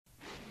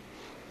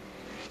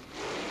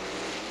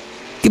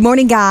Good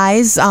morning,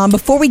 guys.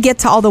 Before we get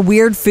to all the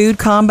weird food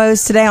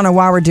combos today, I don't know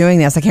why we're doing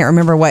this. I can't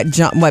remember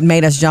what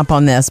made us jump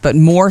on this, but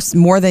more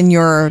than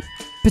your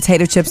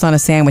potato chips on a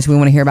sandwich, we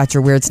want to hear about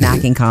your weird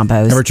snacking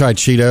combos. Ever tried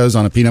Cheetos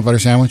on a peanut butter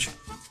sandwich?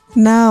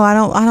 No, I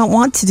don't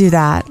want to do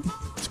that.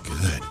 It's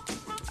good.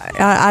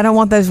 I don't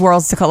want those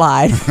worlds to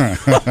collide.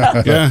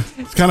 Yeah,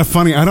 it's kind of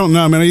funny. I don't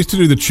know. I mean, I used to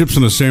do the chips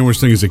on a sandwich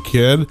thing as a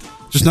kid.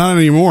 Just not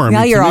anymore.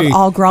 Now you're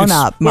all grown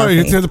up,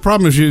 Murphy. Well, the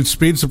problem is it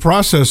speeds the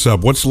process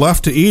up. What's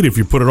left to eat if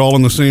you put it all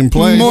in the same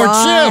plate? More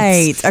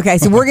chips. Okay,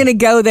 so we're going to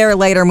go there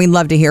later, and we'd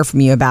love to hear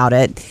from you about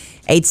it.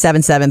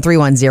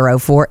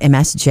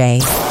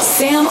 877-310-4MSJ.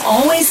 Sam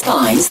always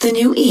finds the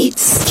new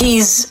eats.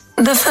 He's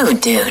the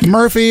food dude.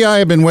 Murphy, I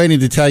have been waiting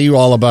to tell you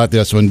all about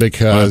this one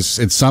because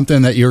it's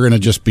something that you're going to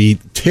just be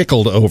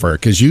tickled over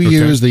because you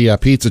use the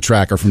pizza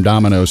tracker from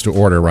Domino's to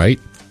order, right?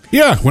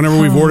 Yeah, whenever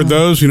we've ordered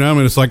those, I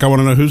mean, it's like I want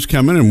to know who's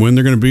coming and when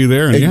they're going to be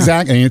there. And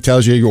exactly. And it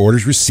tells you your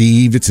order's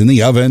received, it's in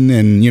the oven,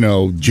 and,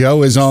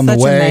 Joe is on the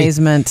way. Such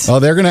amazement.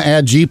 Oh, they're going to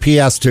add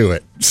GPS to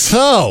it.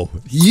 So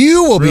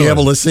you will be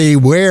able to see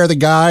where the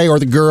guy or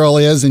the girl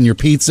is in your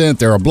pizza if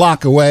they're a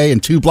block away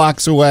and 2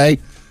 blocks away.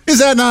 Is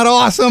that not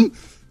awesome?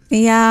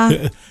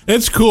 Yeah.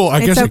 It's cool.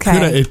 I guess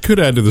it could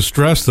add to the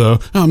stress, though.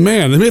 Oh,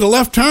 man, they made a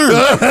left turn.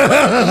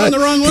 Gone the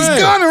wrong way.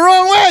 He's gone the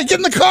wrong way. Get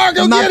in the car.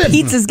 Go get him. My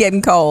pizza's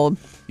getting cold.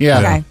 Yeah.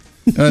 Okay.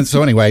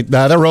 So anyway,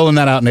 they're rolling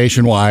that out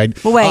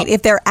nationwide. Well, wait,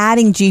 if they're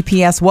adding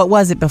GPS, what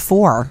was it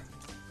before?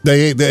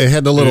 They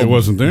had the little it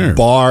wasn't there.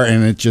 bar,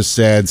 and it just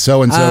said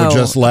so-and-so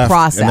just left,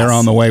 process. and they're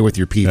on the way with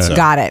your pizza.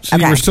 Got it. See,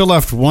 okay. we're still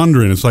left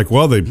wondering. It's like,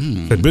 well, they've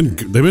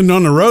been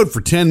on the road for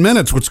 10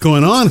 minutes. What's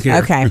going on here?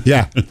 Okay.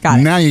 Yeah. Got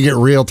it. Now you get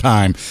real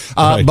time.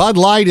 Right. Bud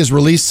Light has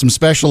released some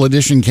special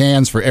edition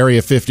cans for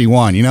Area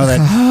 51. You know that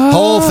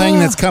whole thing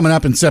that's coming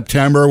up in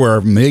September where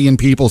 1 million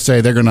people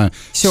say they're going to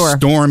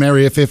storm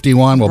Area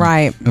 51? Well,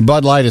 right.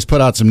 Bud Light has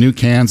put out some new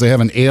cans. They have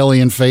an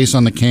alien face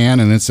on the can,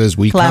 and it says,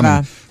 we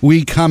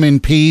come in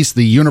peace,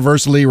 the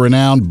universally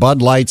renowned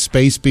Bud Light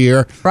space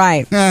beer.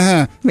 Right. Be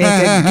a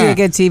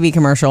good TV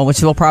commercial,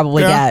 which we'll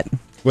probably get.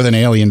 With an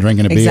alien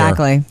drinking a beer.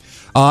 Exactly.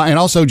 And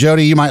also,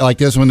 Jody, you might like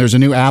this one. There's a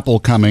new apple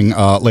coming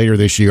later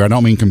this year. I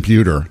don't mean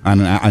computer. An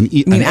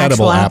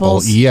edible apple.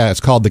 Apples? Yeah, it's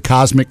called the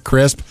Cosmic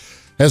Crisp.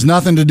 Has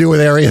nothing to do with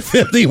Area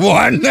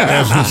 51.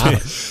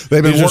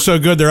 These are so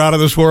good, they're out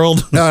of this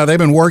world. They've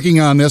been working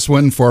on this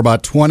one for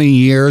about 20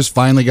 years.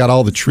 Finally got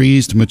all the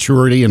trees to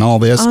maturity and all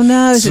this. Oh,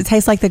 no. Does it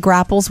taste like the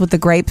grapples with the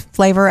grape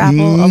flavor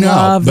apple?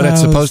 No, but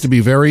it's supposed to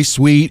be very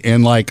sweet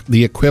and like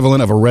the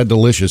equivalent of a Red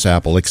Delicious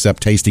apple,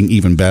 except tasting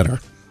even better.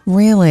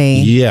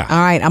 Really? Yeah. All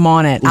right, I'm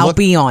on it. I'll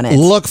be on it.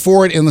 Look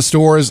for it in the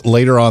stores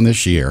later on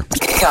this year.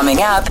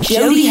 Coming up,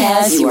 Jody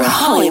has your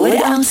Hollywood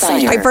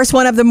Outsider. All right, first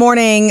one of the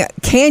morning.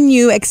 Can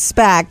you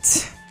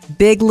expect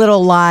Big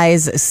Little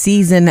Lies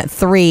Season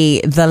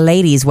 3, the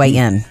ladies weigh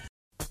in?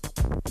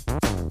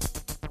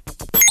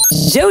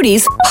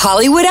 Jody's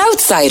Hollywood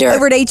Outsider.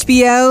 Over at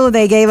HBO,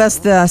 they gave us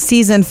the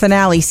season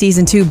finale,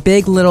 Season 2,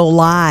 Big Little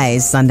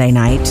Lies, Sunday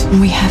night.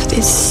 We have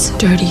this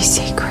dirty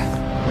secret.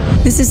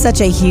 This is such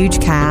a huge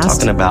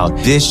cast. Talking about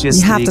vicious.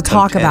 You have to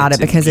talk about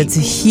it because it's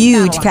a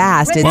huge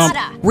cast. It's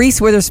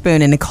Reese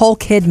Witherspoon and Nicole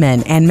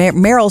Kidman, and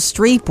Meryl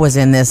Streep was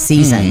in this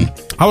season.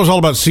 I was all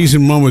about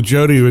season 1 with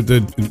Jody.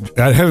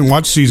 I haven't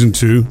watched season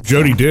 2.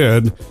 Jody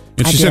did.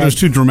 And she said it was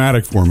too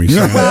dramatic for me. So.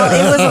 Well,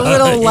 it was a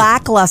little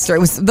lackluster.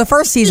 The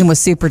first season was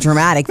super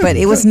dramatic, but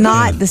it was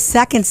not the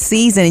second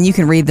season. And you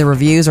can read the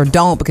reviews or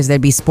don't because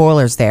there'd be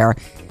spoilers there.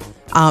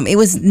 It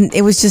was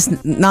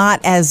just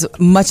not as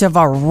much of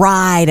a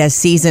ride as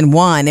season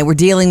 1. They were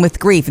dealing with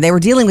grief. They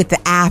were dealing with the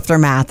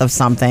aftermath of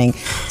something.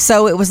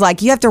 So it was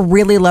like you have to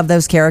really love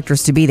those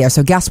characters to be there.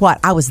 So guess what?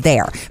 I was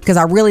there because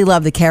I really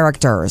love the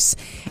characters.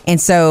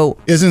 And so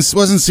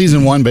wasn't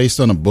season 1 based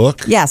on a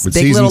book? Yes, but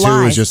Big season Little 2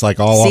 Lies. was just like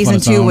all season up on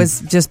its 2 own?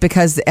 was just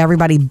because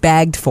everybody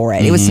begged for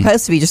it. It was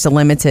supposed to be just a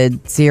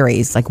limited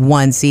series, like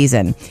one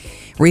season.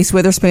 Reese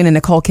Witherspoon and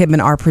Nicole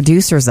Kidman are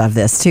producers of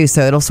this, too,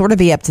 so it'll sort of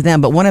be up to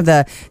them. But one of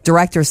the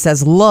directors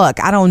says, look,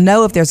 I don't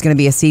know if there's going to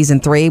be a season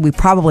 3. We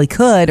probably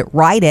could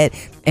write it,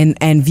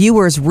 and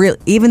viewers,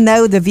 even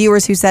though the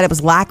viewers who said it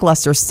was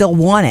lackluster still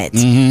want it.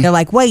 They're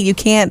like, wait, you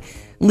can't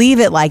leave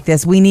it like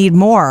this. We need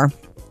more.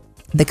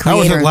 The creator. How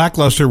was it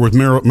lackluster with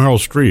Meryl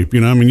Streep?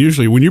 I mean,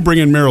 usually when you bring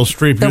in Meryl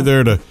Streep, you're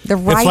there to. It's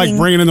like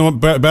bringing in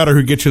the batter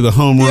who gets you the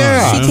home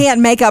run. She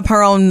can't make up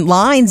her own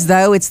lines,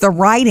 though. It's the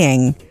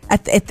writing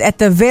at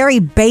the very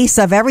base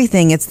of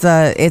everything. It's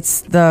the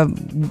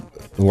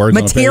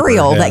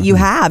material that you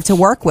have to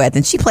work with,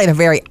 and she played a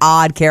very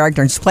odd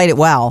character, and she played it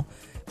well.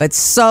 But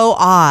so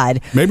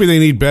odd. Maybe they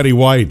need Betty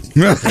White.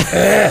 A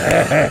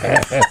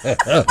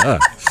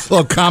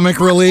little comic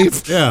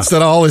relief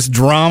instead of all this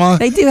drama.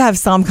 They do have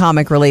some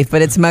comic relief,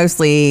 but it's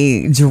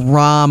mostly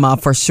drama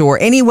for sure.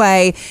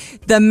 Anyway,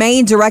 the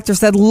main director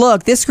said,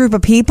 look, this group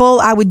of people,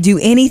 I would do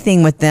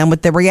anything with them.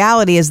 But the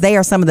reality is they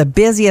are some of the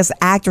busiest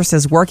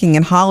actresses working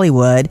in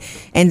Hollywood.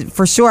 And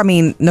for sure, I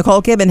mean,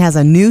 Nicole Kidman has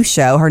a new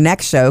show, her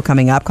next show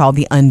coming up called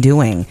The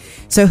Undoing.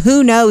 So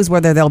who knows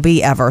whether they'll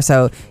be ever.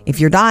 So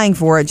if you're dying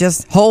for it,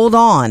 just hold hold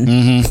on.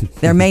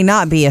 There may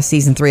not be a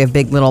season 3 of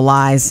Big Little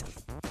Lies,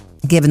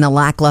 given the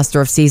lackluster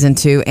of season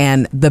 2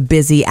 and the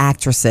busy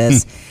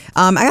actresses.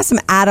 I got some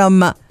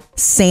Adam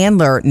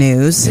Sandler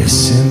news. There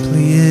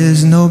simply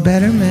is no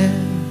better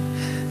man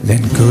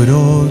than good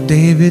old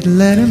David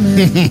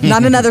Letterman.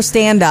 Not another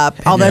stand-up,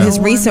 although his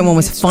recent one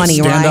was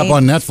funny, right? Stand-up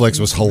on Netflix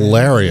was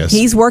hilarious.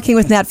 He's working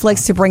with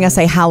Netflix to bring us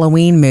a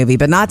Halloween movie,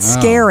 but not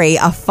scary,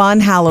 a fun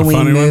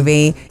Halloween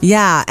movie.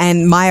 Yeah,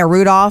 and Maya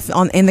Rudolph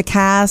in the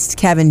cast,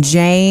 Kevin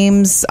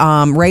James,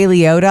 Ray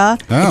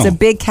Liotta. It's a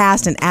big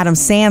cast, and Adam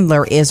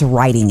Sandler is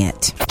writing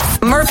it.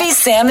 Murphy,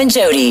 Sam, and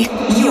Jody,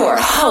 your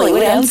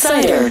Hollywood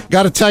Outsider.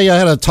 Got to tell you, I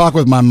had a talk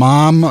with my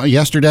mom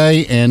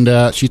yesterday,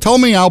 and she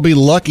told me I'll be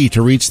lucky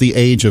to reach the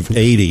age of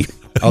 80.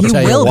 I'll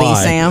tell you will why. be,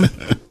 Sam.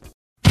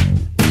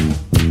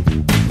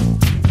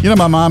 You know,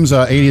 my mom's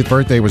 80th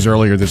birthday was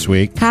earlier this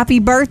week. Happy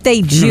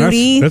birthday,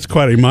 Judy. That's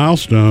quite a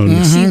milestone.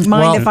 Would she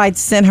mind if I'd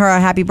sent her a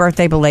happy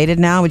birthday belated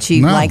now? Would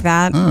she like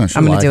that?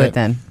 I'm going to do it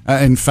then.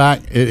 In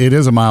fact, it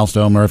is a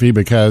milestone, Murphy,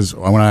 because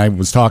when I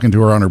was talking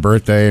to her on her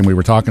birthday and we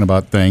were talking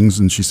about things,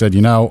 and she said,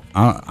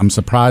 I'm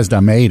surprised I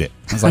made it.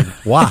 I was like,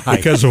 why?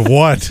 Because of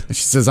what?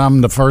 She says,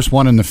 I'm the first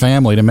one in the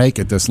family to make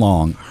it this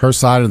long. Her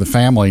side of the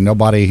family,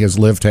 nobody has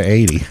lived to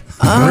 80.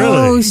 Oh,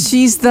 really?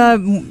 She's the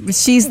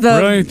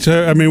right.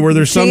 I mean, were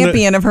there some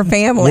champion of her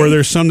family? Were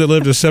there some that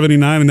lived to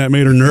 79 and that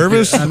made her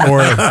nervous? Or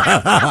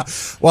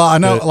well, I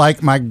know, like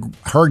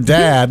her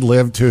dad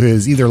lived to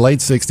his either late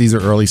 60s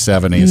or early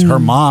 70s. Her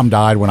mom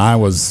died when I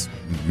was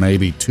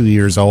maybe 2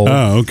 years old.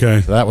 Oh,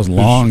 okay. So that was a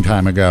long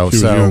time ago.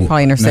 So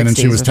probably in her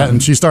 60s.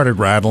 And she started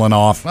rattling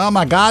off, oh,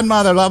 my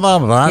godmother, blah, blah,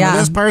 blah,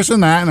 this person,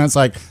 that. And it's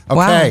like,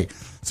 okay,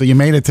 so you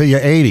made it till you're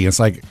 80. It's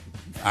like,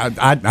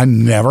 I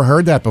never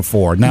heard that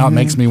before. Now it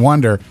makes me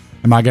wonder,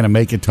 am I going to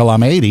make it till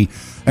I'm 80?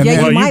 And yeah,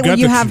 then, you might when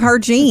you have her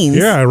genes.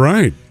 Yeah,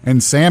 right.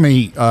 And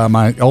Sammy,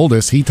 my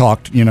oldest, he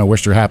talked,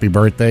 wished her happy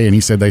birthday, and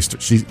he said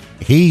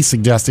he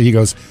suggested, he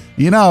goes,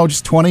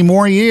 just 20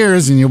 more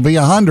years and you'll be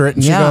 100.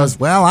 And she goes,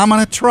 well, I'm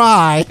going to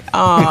try.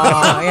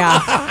 Oh,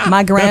 yeah.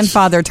 My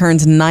grandfather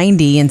turns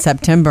 90 in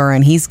September,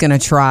 and he's going to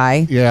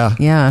try. Yeah.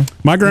 Yeah.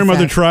 My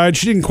grandmother tried.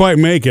 She didn't quite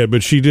make it,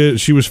 but she did.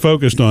 She was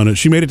focused on it.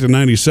 She made it to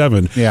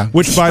 97. Yeah.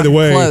 Which, by the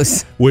way,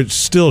 Close. Which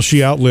still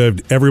she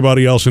outlived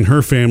everybody else in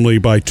her family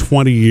by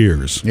 20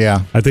 years.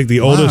 Yeah. I think the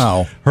oldest,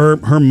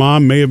 her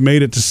mom may have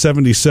made it to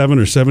 77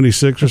 or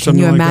 76 or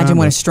something like that. Can you imagine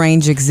what a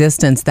strange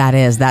existence that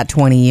is, that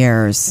 20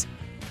 years?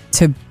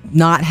 To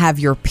not have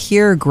your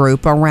peer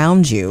group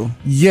around you.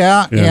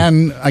 Yeah,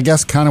 and I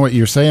guess kind of what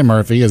you're saying,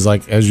 Murphy, is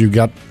like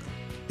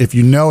if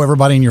you know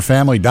everybody in your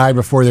family died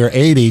before they're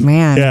 80,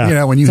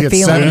 man, when you hit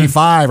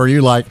 75, are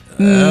you like,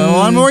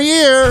 one more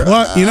year?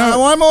 Well,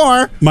 one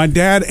more. My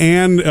dad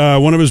and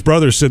one of his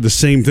brothers said the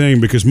same thing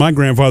because my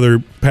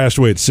grandfather passed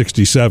away at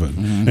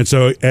 67. And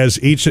so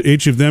as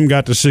each of them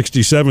got to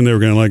 67, they were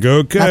going like,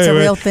 okay. That's a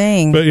real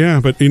thing.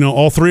 But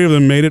all three of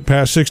them made it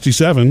past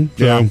 67.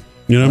 So,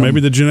 maybe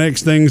the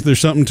genetics things, there's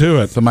something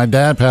to it. So my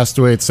dad passed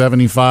away at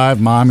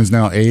 75. Mom is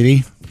now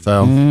 80.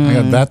 So I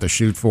got that to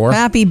shoot for.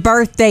 Happy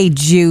birthday,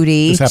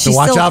 Judy. Just have to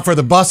watch out for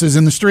the buses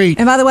in the street.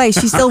 And by the way,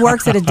 she still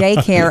works at a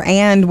daycare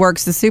and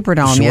works the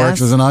Superdome. She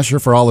works as an usher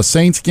for all the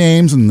Saints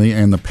games and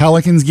the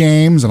Pelicans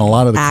games and a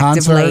lot of the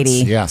active concerts.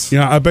 Lady. Yes.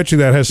 Yeah, I bet you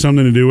that has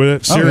something to do with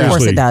it. Seriously. Of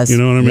course it does. You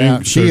know what I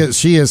mean? Yeah,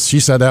 she is. She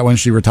said that when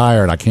she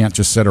retired. I can't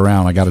just sit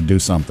around. I got to do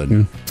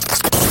something.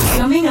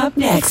 Coming up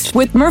next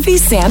with Murphy,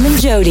 Sam,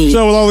 and Jody.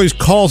 So with all these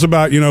calls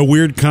about,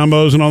 weird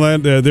combos and all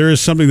that, there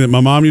is something that my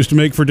mom used to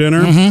make for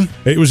dinner.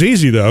 It was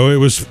easy, though. It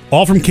was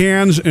all from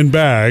cans and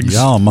bags.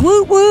 Yum.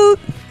 Woot woot.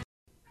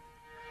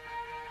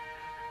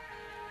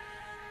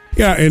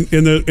 Yeah,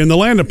 in the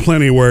land of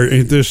plenty where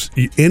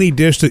any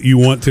dish that you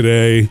want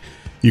today,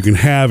 you can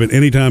have it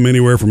anytime,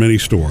 anywhere from any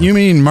store. You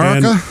mean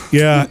America?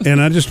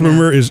 And I just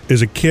remember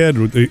as a kid,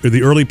 with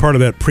the early part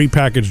of that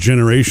prepackaged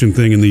generation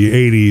thing in the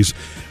 80s,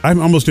 I'm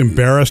almost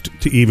embarrassed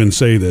to even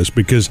say this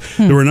because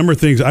there were a number of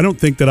things. I don't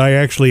think that I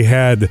actually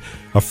had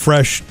a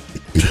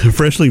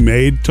freshly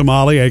made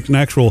tamale, an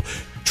actual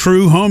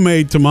true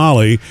homemade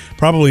tamale,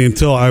 probably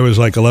until I was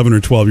like 11 or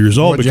 12 years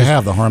old. What did you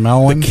have, the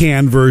Hormel one? The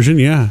canned version,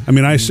 yeah. I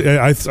mean, I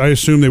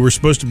assume they were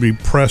supposed to be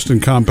pressed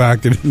and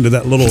compacted into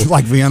that little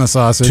like Vienna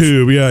sausage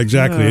tube. Yeah,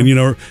 exactly. And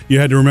you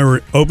had to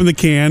remember, open the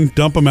can,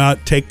 dump them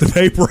out, take the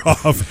paper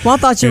off. Well, I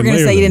thought you were going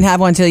to say you didn't have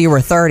one until you were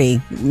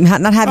 30.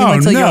 Not having one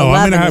until you were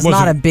 11 is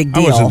not a big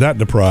deal. I wasn't that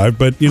deprived,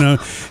 but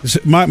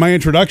my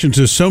introduction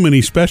to so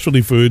many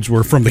specialty foods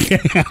were from the can.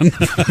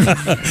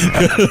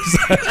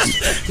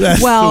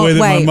 that's the way that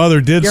my mother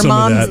did some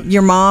of that.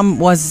 Your mom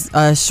was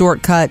a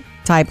shortcut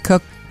type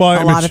cook. A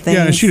lot of things.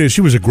 Yeah, she did.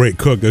 She was a great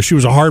cook, though. She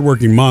was a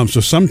hardworking mom, so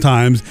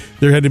sometimes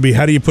there had to be,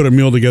 how do you put a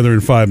meal together in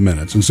 5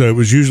 minutes? And so it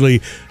was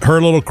usually her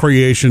little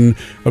creation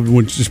of,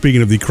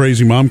 speaking of the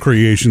crazy mom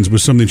creations,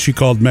 was something she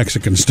called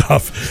Mexican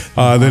stuff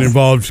that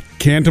involved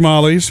canned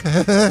tamales,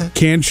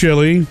 canned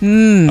chili,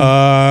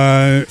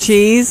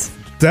 cheese.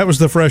 that was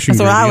the fresh That's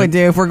what ingredient. I would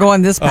do if we're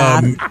going this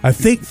path. I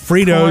think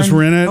Fritos Corn.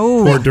 were in it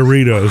Ooh. or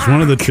Doritos,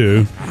 one of the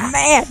two.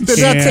 Man, Did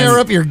that And- tear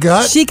up your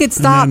gut? she could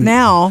stop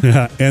now.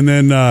 And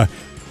then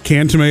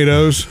canned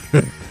tomatoes.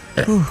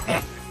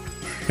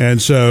 And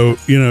so,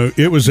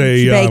 it was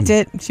She a... baked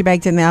it. She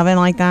baked it in the oven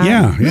like that.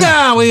 Yeah.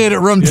 No, we ate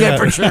at room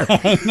temperature.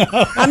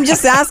 I'm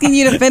just asking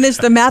you to finish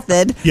the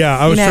method. Yeah,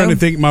 I was trying to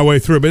think my way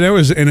through it, but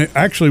it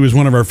actually was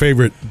one of our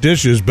favorite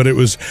dishes, but it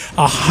was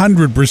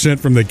 100%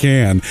 from the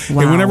can.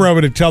 Wow. And whenever I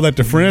would tell that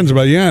to friends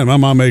about, my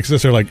mom makes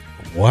this, they're like,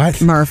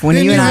 what? Murph, when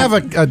Didn't you you and I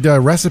have a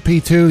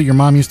recipe, too, that your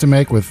mom used to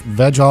make with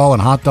veg-all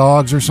and hot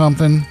dogs or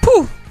something?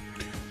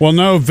 Well,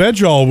 no,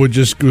 veg-all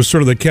was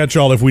sort of the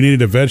catch-all if we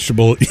needed a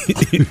vegetable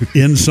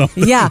in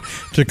something Yeah.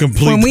 to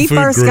complete when we the food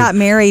first group. got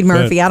married,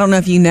 Murphy, But- I don't know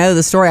if you know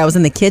the story. I was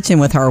in the kitchen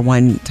with her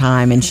one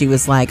time, and she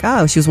was like,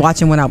 she was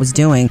watching what I was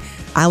doing.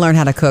 I learned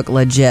how to cook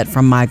legit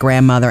from my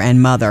grandmother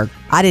and mother.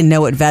 I didn't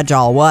know what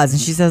veg-all was.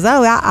 And she says,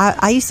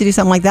 I used to do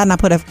something like that, and I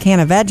put a can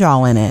of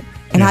veg-all in it.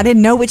 And I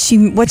didn't know what she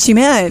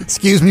meant.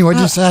 Excuse me,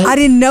 what'd you say? I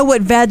didn't know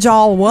what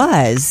veg-all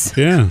was.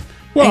 Yeah.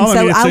 And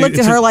so it's I a- looked at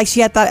it's her a- like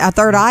she had a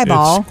third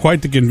eyeball. It's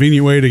quite the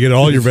convenient way to get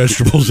all your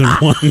vegetables in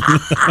one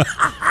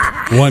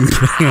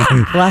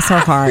can. Bless her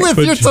heart. With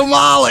your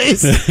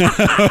tamales.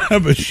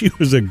 But she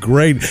was a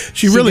great.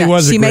 She really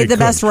was. She a made great the cook.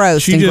 best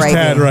roast She and just gravy.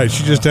 had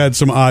She just had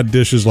some odd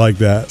dishes like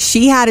that.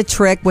 She had a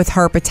trick with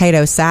her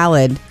potato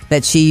salad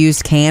that she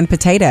used canned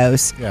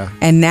potatoes. Yeah.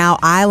 And now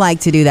I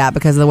like to do that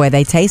because of the way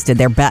they tasted.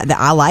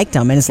 I liked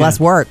them, and it's less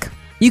work.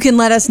 You can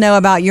let us know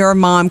about your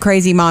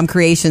crazy mom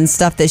creations,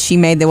 stuff that she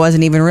made that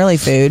wasn't even really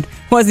food,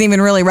 wasn't even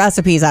really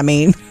recipes,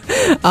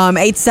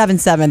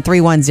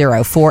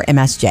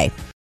 877-310-4MSJ.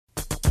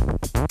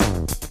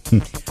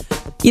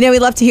 We'd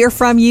love to hear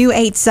from you,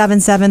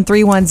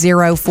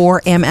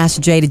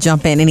 877-310-4MSJ, to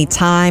jump in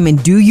anytime.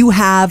 And do you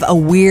have a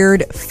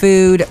weird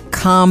food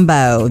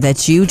combo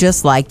that you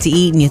just like to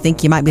eat and you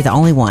think you might be the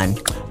only one?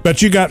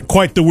 But you got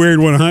quite the weird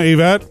one, huh,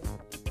 Yvette?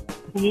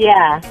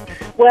 Yeah.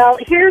 Well,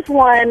 here's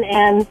one,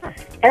 and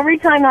every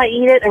time I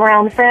eat it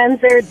around friends,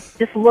 they're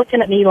just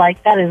looking at me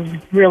like that is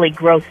really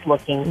gross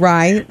looking.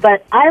 Right.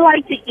 But I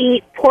like to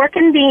eat pork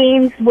and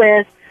beans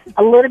with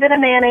a little bit of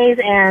mayonnaise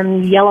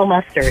and yellow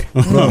mustard.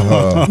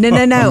 No.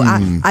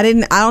 I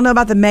don't know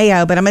about the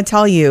mayo, but I'm going to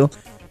tell you,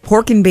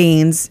 pork and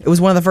beans, it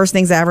was one of the first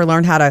things I ever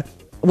learned how to,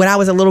 when I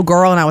was a little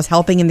girl and I was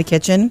helping in the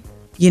kitchen.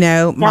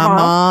 My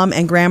mom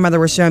and grandmother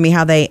were showing me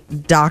how they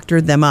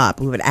doctored them up.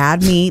 We would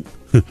add meat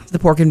to the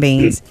pork and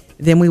beans.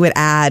 Then we would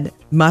add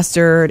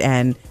mustard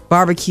and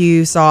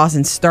barbecue sauce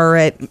and stir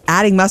it.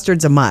 Adding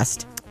mustard's a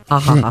must.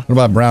 What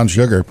about brown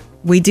sugar?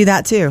 We do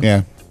that too.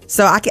 Yeah.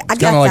 So I get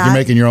Kind of like that. you're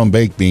making your own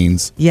baked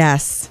beans.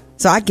 Yes.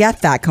 So I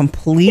get that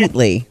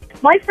completely.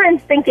 My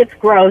friends think it's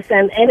gross,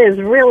 and it is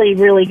really,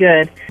 really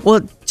good.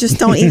 Well, just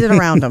don't eat it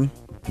around them.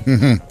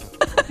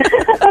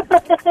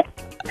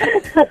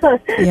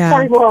 Yeah.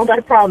 I won't, I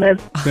promise.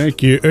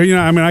 Thank you.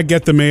 I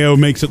get the mayo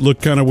makes it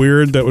look kind of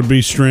weird. That would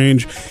be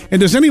strange.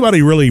 And does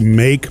anybody really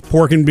make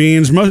pork and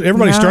beans?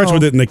 Everybody No. starts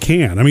with it in the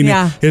can.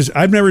 Yeah.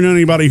 I've never known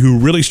anybody who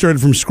really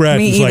started from scratch.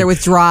 Me It's either, like,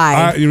 with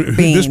dry This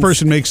beans.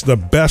 person makes the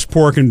best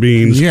pork and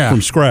beans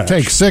from scratch.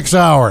 Takes 6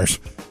 hours.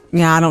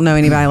 Yeah, I don't know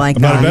anybody like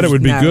But that. I bet it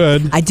would be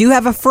good. I do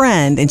have a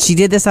friend, and she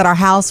did this at our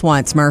house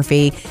once,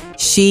 Murphy.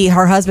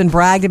 Her husband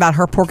bragged about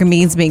her pork and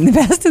beans being the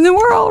best in the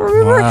world,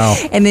 remember? Wow.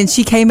 And then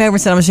she came over and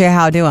said, I'm going to show you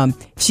how I do them.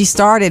 She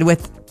started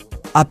with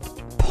a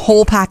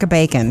whole pack of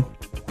bacon.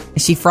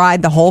 She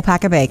fried the whole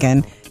pack of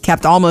bacon,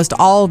 kept almost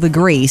all the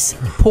grease,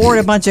 poured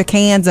a bunch of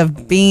cans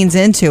of beans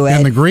into it.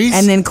 And the grease?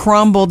 And then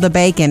crumbled the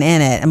bacon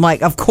in it. I'm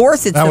like, of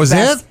course it's That the was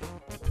best. it?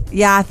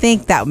 Yeah, I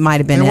think that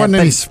might have been There it. wasn't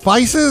but any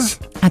spices?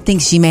 I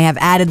think she may have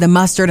added the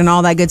mustard and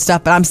all that good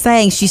stuff. But I'm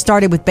saying she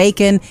started with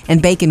bacon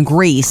and bacon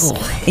grease.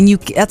 And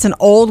that's an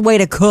old way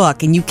to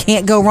cook, and you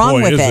can't go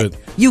wrong Boy, with is it. it.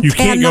 You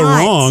can't go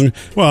cannot. wrong.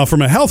 Well,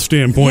 from a health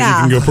standpoint,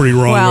 Yeah. you can go pretty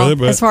wrong well, with it.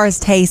 But as far as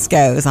taste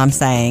goes, I'm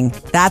saying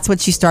that's what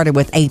she started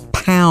with, a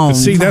pound.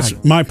 see, that's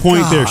my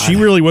point there. She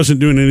really wasn't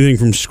doing anything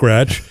from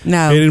scratch.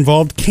 No. It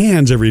involved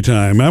cans every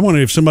time. I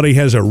wonder if somebody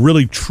has a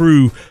really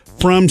true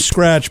from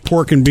scratch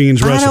pork and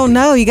beans recipe. I don't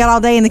know. You got all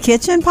day in the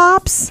kitchen,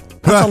 Pops?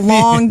 That's a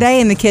long day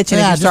in the kitchen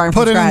if Yeah, you're just starting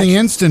put from it scratch. in the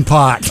Instant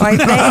Pot. Right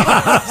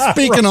there.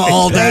 Speaking of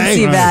all Thanks,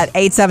 day. Yvette.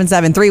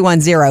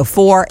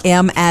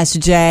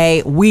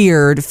 877-310-4MSJ.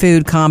 Weird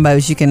food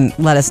combos. You can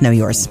let us know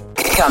yours.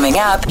 Coming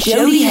up,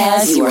 Jody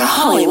has your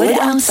Hollywood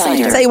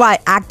Outsider. I'll tell you why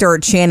actor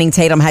Channing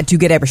Tatum had to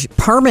get a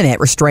permanent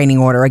restraining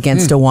order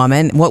against a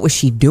woman. What was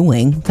she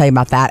doing? I'll tell you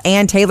about that.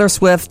 And Taylor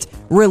Swift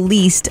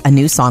released a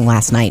new song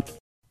last night.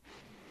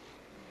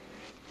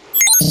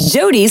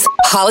 Jody's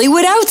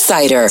Hollywood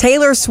Outsider.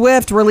 Taylor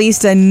Swift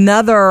released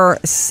another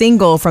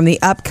single from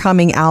the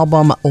upcoming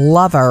album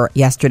Lover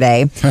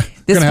yesterday. We're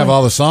going to have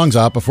all the songs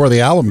out before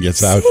the album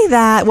gets out. See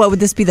that? What would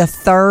this be, the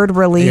third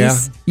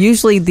release? Yeah.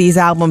 Usually these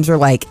albums are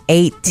like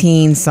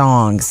 18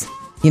 songs.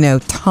 Tons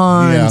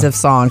Yeah. of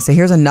songs. So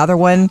here's another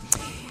one.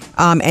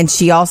 And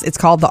it's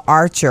called The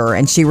Archer,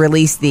 and she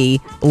released the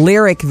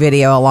lyric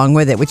video along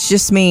with it, which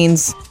just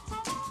means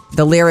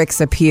the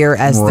lyrics appear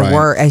as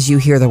as you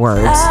hear the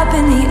words. I've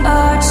been the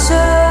archer,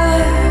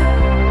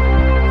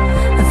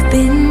 I've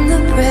been the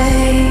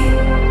prey.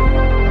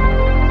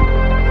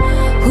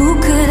 Who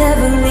could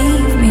ever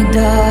leave me,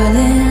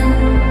 darling?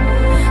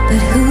 But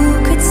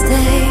who could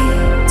stay?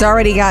 It's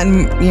already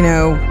gotten,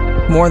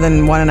 more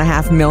than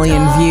 1.5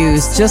 million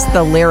views. Just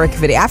the lyric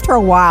video. After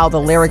a while,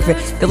 the lyric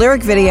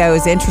video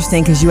is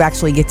interesting because you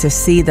actually get to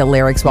see the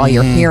lyrics while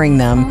you're hearing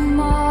them.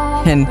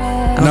 And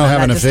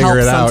having to figure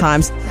it out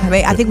sometimes.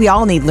 I think we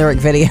all need lyric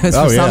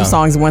videos for some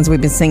songs, the ones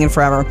we've been singing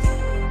forever.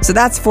 So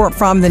that's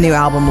from the new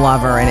album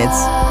Lover, and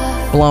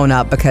it's blown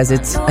up because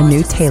it's a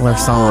new Taylor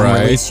song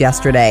released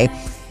yesterday.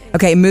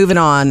 Okay, moving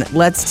on.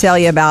 Let's tell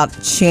you about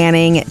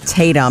Channing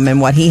Tatum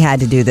and what he had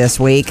to do this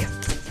week.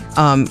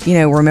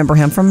 Remember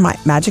him from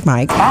Magic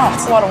Mike. Wow,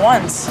 that's a lot of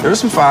ones. There were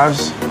some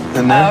 5s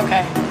in there. Oh,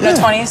 okay. No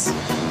 20s?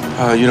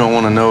 You don't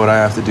want to know what I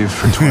have to do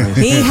for 20s.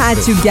 He had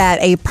to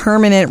get a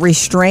permanent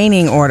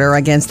restraining order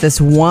against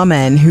this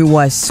woman who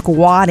was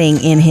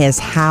squatting in his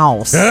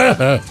house.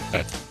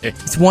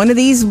 It's one of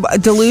these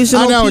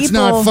delusional people. I know, it's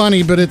not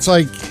funny, but it's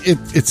like,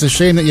 it's a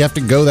shame that you have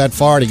to go that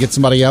far to get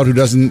somebody out who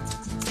doesn't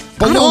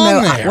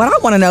belong there. What I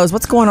want to know is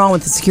what's going on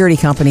with the security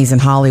companies in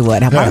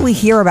Hollywood. Why do we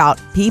hear about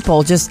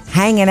people just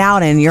hanging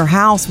out in your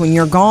house when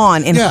you're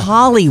gone in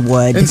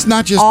Hollywood? It's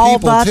not just all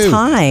people, the too.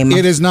 time.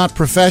 It is not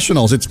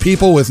professionals. It's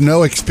people with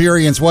no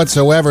experience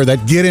whatsoever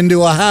that get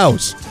into a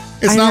house.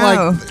 It's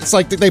it's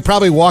like they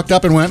probably walked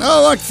up and went,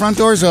 "Oh, look, front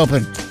door's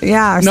open."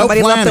 Yeah, or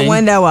somebody left the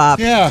window up.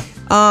 Yeah.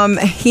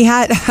 He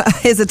had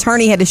his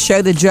attorney had to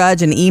show the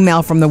judge an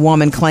email from the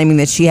woman claiming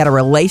that she had a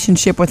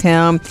relationship with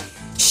him.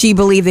 She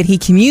believed that he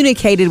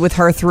communicated with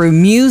her through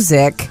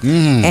music,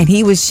 and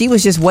she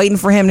was just waiting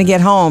for him to get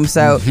home.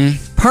 So,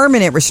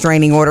 permanent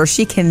restraining order.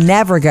 She can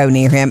never go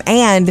near him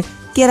and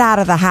get out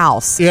of the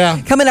house. Yeah.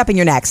 Coming up in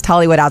your next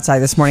Hollywood Outsider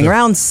this morning,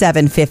 around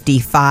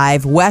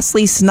 7:55,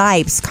 Wesley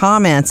Snipes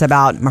comments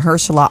about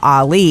Mahershala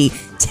Ali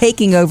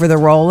taking over the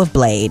role of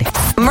Blade.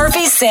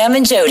 Murphy, Sam,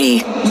 and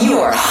Jody,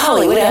 your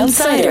Hollywood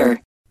Outsider.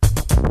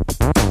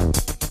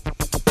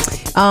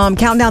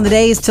 Counting down the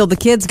days till the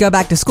kids go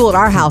back to school at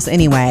our house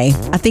anyway.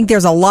 I think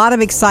there's a lot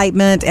of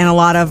excitement and a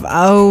lot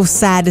of,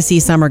 sad to see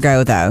summer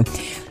go, though.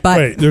 But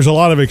wait, there's a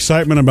lot of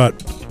excitement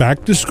about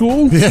back to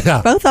school?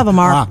 Yeah. Both of them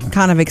are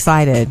kind of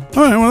excited.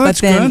 All right, well,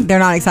 that's But then good. they're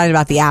not excited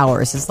about the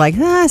hours. It's like,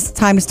 it's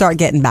time to start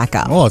getting back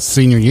up. Well, it's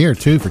senior year,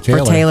 too, for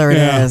Taylor. For Taylor, it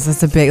is.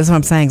 That's what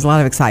I'm saying. It's a lot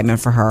of excitement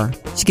for her.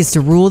 She gets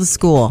to rule the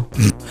school.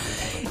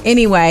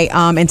 Anyway,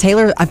 and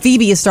Taylor,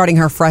 Phoebe is starting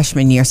her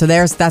freshman year. So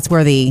that's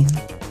where the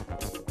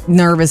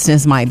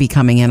nervousness might be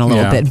coming in a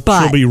little bit,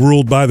 but she'll be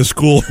ruled by the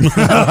school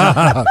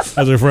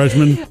as a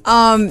freshman.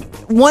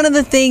 One of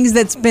the things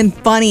that's been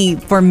funny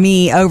for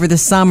me over the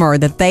summer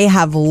that they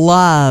have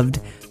loved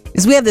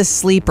is we have this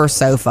sleeper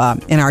sofa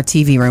in our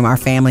TV room, our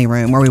family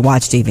room, where we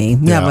watch TV.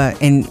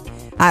 And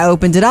I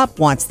opened it up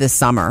once this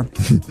summer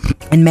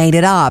and made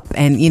it up,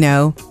 and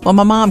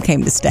my mom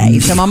came to stay,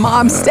 so my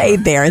mom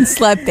stayed there and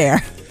slept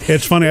there.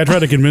 It's funny. I tried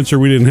to convince her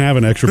we didn't have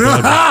an extra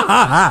bed.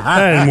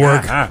 That didn't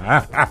work.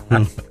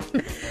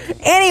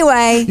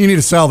 Anyway, you need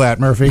to sell that,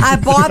 Murphy. I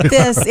bought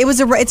this.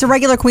 It's a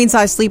regular queen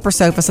size sleeper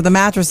sofa, so the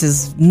mattress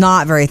is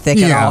not very thick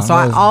at all. So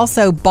I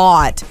also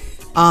bought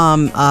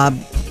a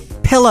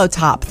pillow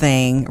top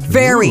thing,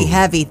 very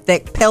heavy,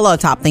 thick pillow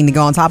top thing to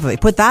go on top of it.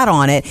 Put that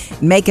on it,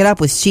 make it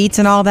up with sheets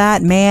and all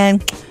that.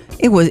 Man,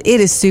 it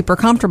is super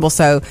comfortable.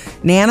 So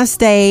Nana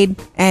stayed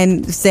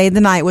the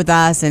night with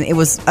us, and it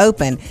was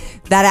open.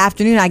 That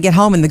afternoon, I get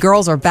home and the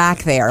girls are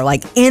back there,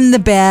 like in the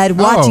bed,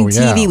 watching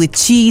TV with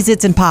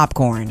Cheez-Its and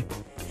popcorn.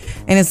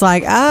 And it's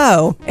like,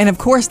 and of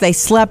course they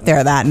slept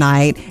there that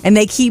night, and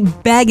they keep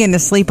begging to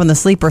sleep on the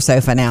sleeper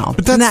sofa now.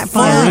 But that's Isn't that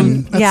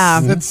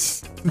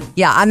fun?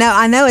 Yeah, I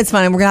know it's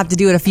fun, and we're gonna have to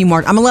do it a few more.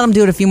 I'm gonna let them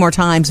do it a few more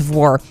times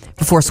before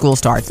school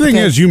starts. The thing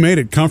is, you made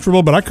it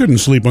comfortable, but I couldn't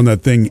sleep on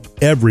that thing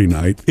every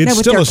night. It's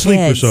still a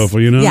sleeper sofa,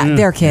 Yeah,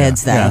 they're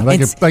kids though. Yeah,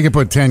 they could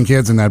put 10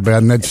 kids in that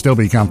bed, and they'd still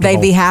be comfortable. They'd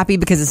be happy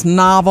because it's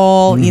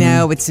novel.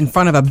 It's in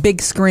front of a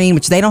big screen,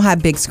 which they don't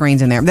have big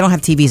screens in there. They don't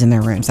have TVs in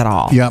their rooms at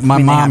all. Yeah, my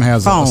mom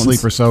has a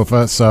sleeper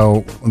sofa,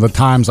 so the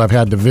times I've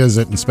had to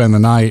visit and spend the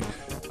night,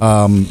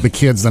 the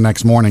kids the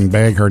next morning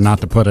beg her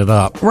not to put it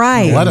up.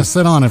 Right. Let us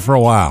sit on it for a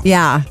while.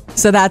 Yeah.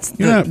 So that's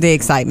the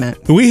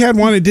excitement. We had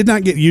one. It did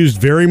not get used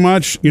very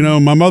much.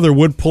 My mother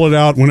would pull it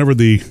out whenever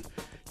the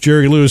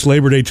Jerry Lewis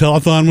Labor Day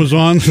Telethon was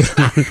on. So they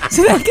could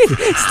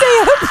stay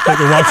up. They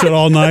could watch it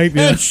all night.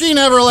 Yeah. And she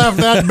never left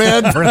that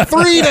bed for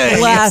 3 days.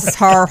 Bless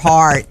her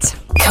heart.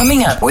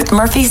 Coming up with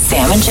Murphy,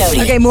 Sam, and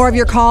Jody. Okay, more of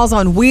your calls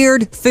on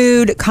weird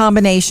food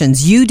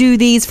combinations. You do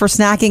these for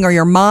snacking, or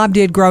your mom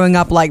did growing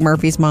up like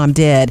Murphy's mom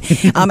did.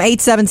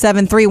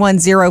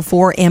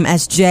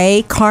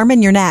 877-310-4MSJ.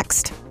 Carmen, you're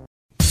next.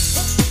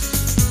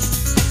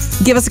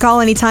 Give us a call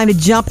anytime to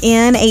jump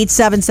in.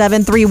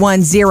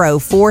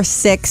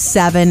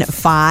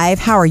 877-310-4675.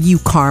 How are you,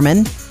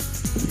 Carmen?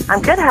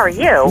 I'm good. How are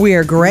you?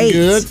 We're great.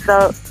 Good.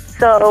 So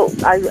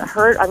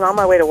I'm on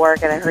my way to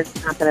work, and I heard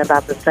something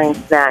about the strange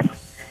snacks.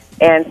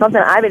 And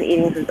something I've been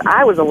eating since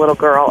I was a little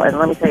girl, and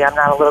let me tell you, I'm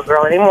not a little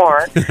girl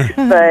anymore,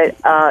 but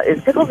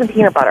is pickles and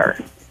peanut butter.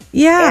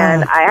 Yeah.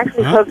 And I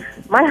actually cooked.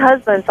 My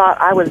husband thought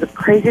I was the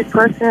craziest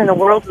person in the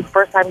world. It was the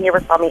first time he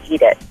ever saw me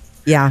eat it.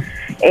 Yeah.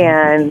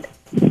 And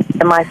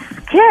my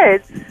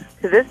kids,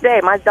 to this day,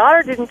 my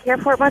daughter didn't care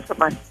for it much, but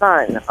my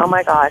son, oh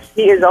my gosh,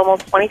 he is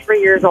almost 23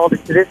 years old.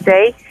 And to this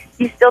day,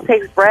 he still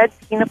takes bread,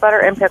 peanut butter,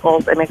 and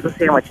pickles and makes a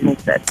sandwich and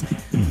eats it.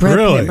 Bread,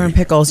 Really? peanut butter, and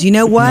pickles. You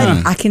know what?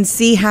 Yeah. I can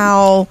see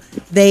how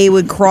they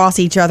would cross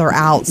each other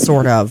out,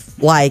 sort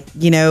of. Like,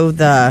 you know,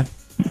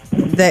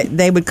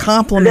 they would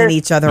complement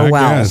each other I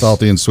well. guess.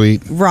 Salty and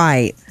sweet.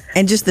 Right.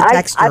 And just the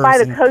textures. I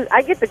buy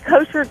I get the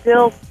kosher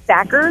dill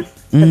stackers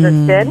because they're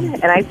thin,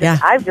 and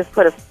I've just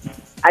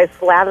I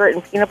slather it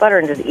in peanut butter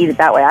and just eat it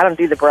that way. I don't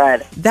do the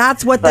bread.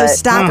 That's what those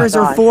stackers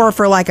are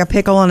for like a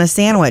pickle on a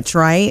sandwich,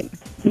 right?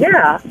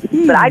 Yeah,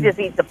 but I just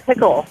eat the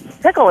pickle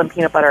and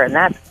peanut butter, and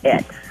that's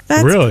it.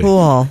 That's Really?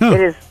 cool. Huh.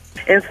 It is.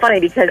 It's funny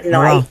because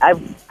Wow. I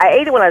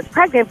ate it when I was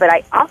pregnant, but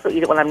I also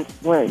eat it when I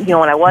wasn't.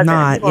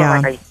 Not, People are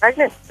like, "Are you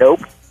pregnant?" Nope.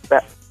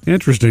 But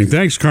Interesting.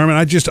 Thanks, Carmen.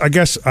 I guess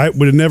it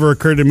would have never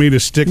occurred to me to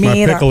stick Me my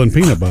either. pickle in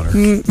peanut butter.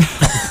 You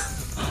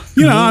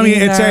know, I mean,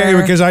 it's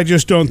either. because I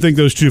just don't think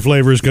those two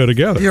flavors go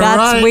together. You're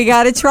right. We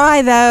got to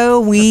try,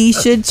 though. We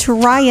should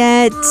try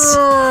it.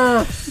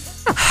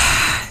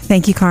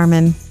 Thank you,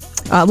 Carmen.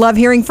 Love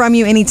hearing from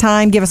you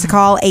anytime. Give us a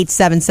call,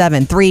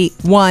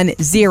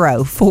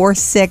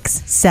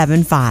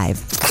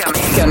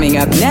 877-310-4675. Coming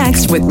up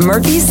next with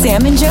Murphy,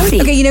 Sam, and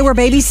Jody. Okay, you know, we're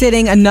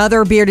babysitting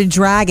another bearded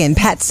dragon,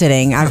 pet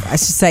sitting, I should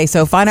say.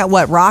 So find out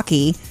what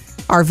Rocky,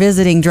 our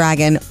visiting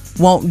dragon,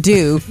 won't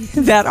do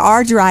that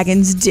our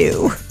dragons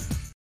do.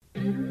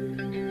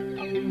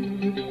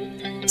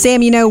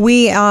 Sam, you know,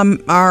 we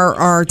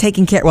are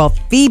taking care. Well,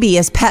 Phoebe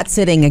is pet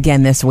sitting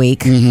again this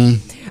week.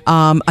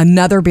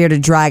 Another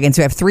bearded dragon.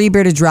 So we have 3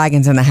 bearded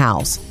dragons in the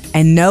house.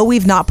 And no,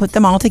 we've not put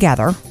them all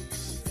together.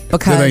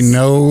 Because Do they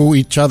know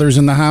each other's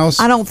in the house?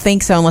 I don't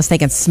think so unless they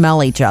can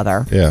smell each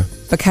other. Yeah.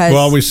 Because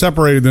Well, we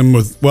separated them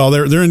with. Well,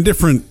 they're in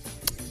different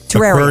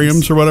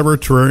aquariums or whatever.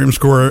 Terrarium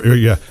square.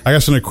 Yeah, I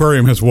guess an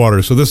aquarium has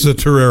water, so this is a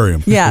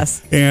terrarium.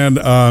 Yes. And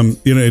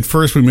at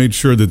first we made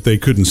sure that they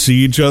couldn't see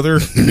each other.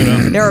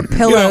 There are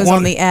pillows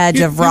on the edge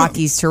of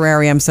Rocky's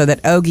terrarium so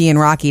that Ogie and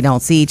Rocky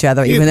don't see each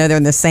other, even though they're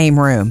in the same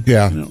room.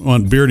 Yeah. I don't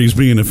want beardies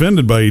being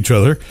offended by each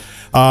other.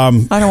 I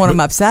don't want them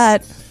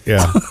upset.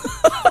 Yeah.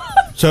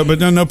 So, but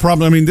no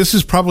problem. I mean, this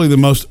is probably the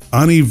most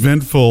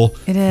uneventful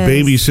It is.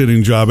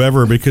 babysitting job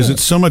ever because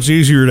it's so much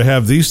easier to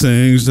have these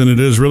things than it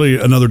is really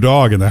another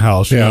dog in the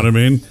house. You know what I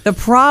mean? The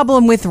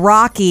problem with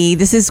Rocky,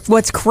 this is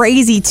what's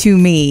crazy to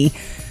me.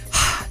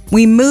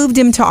 We moved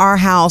him to our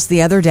house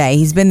the other day.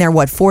 He's been there,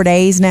 4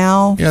 days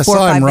now? Yeah, I 4 or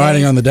saw 5 him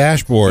riding days? on the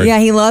dashboard. Yeah,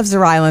 he loves to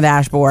ride on the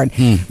dashboard.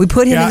 We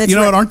put him in the you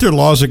know what? Aren't there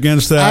laws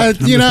against that?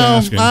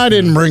 I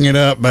didn't bring it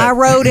up, but I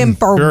rode him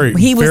for,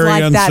 he was very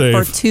like that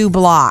unsafe. for 2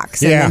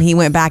 blocks. And Yeah. then he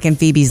went back in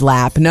Phoebe's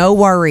lap. No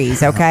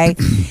worries, okay?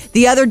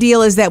 The other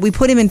deal is that we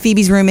put him in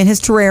Phoebe's room, in his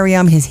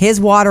terrarium,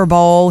 his water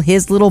bowl,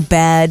 his little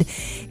bed.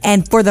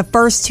 And for the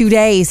first 2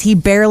 days, he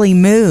barely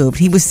moved.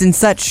 He was in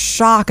such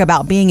shock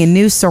about being in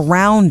new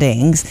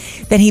surroundings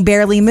that he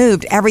barely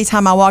moved. Every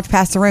time I walked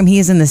past the room, he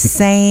is in the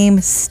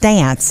same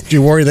stance. Did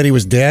you worry that he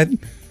was dead?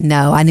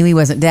 No, I knew he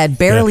wasn't dead.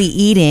 Barely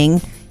eating.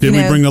 Did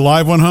we bring the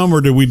live one home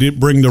or did we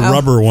bring the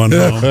rubber one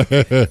home?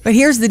 But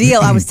here's the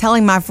deal. I was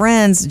telling my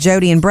friends,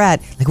 Jody and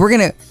Brett, like, we're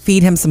going to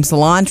feed him some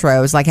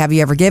cilantros. Like, have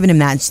you ever given him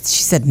that? And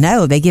she said,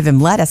 no, they give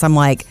him lettuce. I'm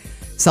like,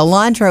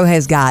 cilantro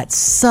has got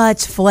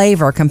such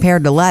flavor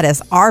compared to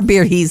lettuce. Our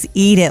beardies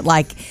eat it.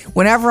 Like,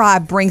 whenever I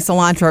bring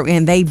cilantro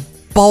in, they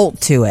bolt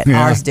to it.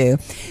 Yeah. Ours do.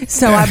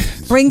 So I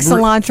bring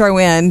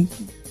cilantro in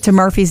to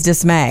Murphy's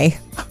dismay.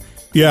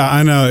 Yeah,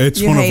 I know. It's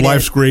You one of hate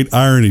life's great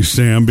ironies,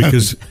 Sam,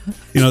 because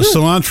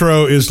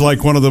cilantro is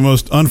like one of the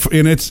most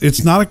and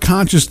it's not a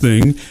conscious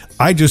thing.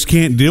 I just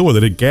can't deal with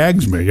it. It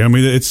gags me. I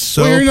mean, it's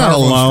so Well, you're not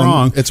powerful and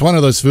alone. strong. It's one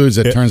of those foods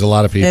that turns a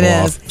lot of people It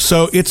off. is.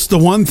 So it's the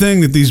one thing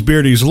that these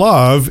beardies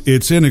love.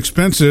 It's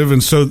inexpensive,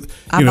 and so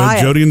I buy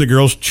it. Jody and the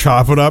girls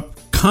chop it up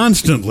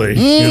constantly.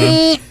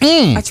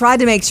 I tried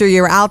to make sure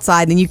you were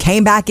outside, and then you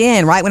came back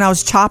in right when I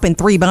was chopping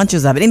 3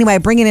 bunches of it. Anyway, I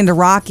bring it into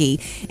Rocky,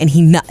 and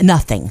he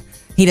nothing.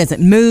 He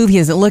doesn't move. He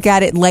doesn't look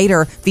at it.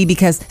 Later, Phoebe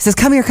says,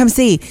 "Come here, come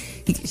see."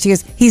 She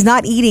goes, "He's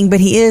not eating, but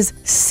he is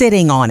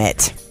sitting on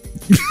it."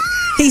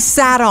 He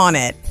sat on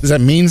it. Does that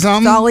mean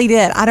something? That's all he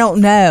did. I don't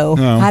know.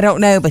 No. I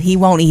don't know, but he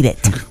won't eat it.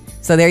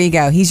 So there you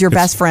go. He's your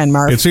best friend,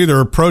 Murph. It's either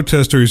a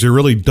protest or he's a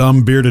really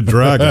dumb bearded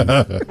dragon.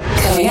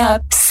 Coming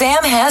up,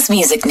 Sam has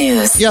music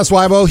news. Yes,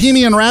 why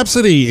Bohemian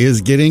Rhapsody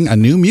is getting a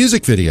new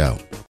music video.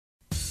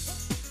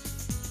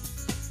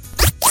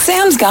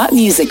 Sam's got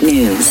music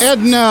news. Ed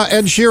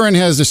Sheeran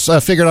has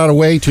figured out a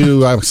way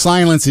to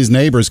silence his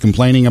neighbors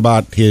complaining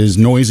about his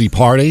noisy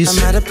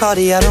parties. I'm at a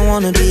party I don't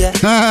want to be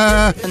at.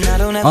 And I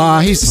don't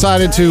ever He's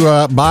decided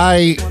to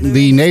buy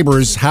the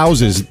neighbors'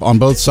 houses on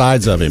both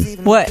sides of him.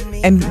 What?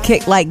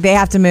 And like they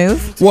have to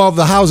move? Well,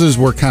 the houses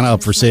were kind of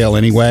up for sale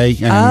anyway.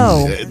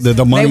 And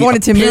the money. They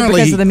wanted to move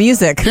because of the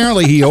music.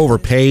 Apparently, he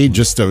overpaid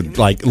just to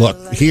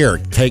look here,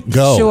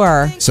 go.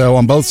 Sure. So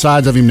on both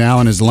sides of him now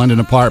in his London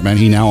apartment,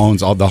 he now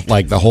owns all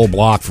the whole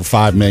block for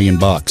 $5 million.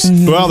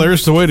 Mm-hmm. Well,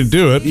 there's the way to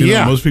do it. You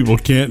know, most people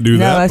can't do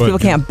that. Most people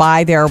can't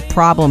buy their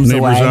problems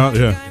neighbors away.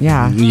 Out,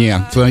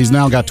 yeah. So he's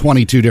now got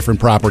 22 different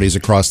properties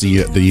across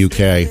the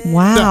UK.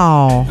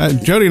 Wow.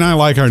 Jody and I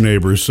like our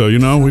neighbors, so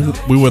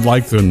we would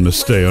like them to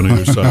stay on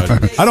either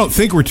side. I don't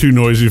think we're too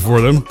noisy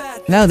for them.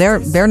 No,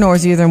 they're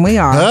noisier than we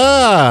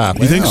are.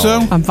 You think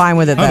so? I'm fine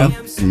with it though.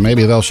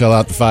 Maybe they'll shell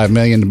out the $5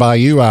 million to buy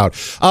you out.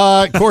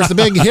 Of course, the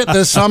big hit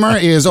this summer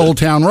is Old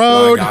Town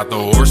Road. I got the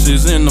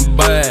horses in the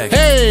bag.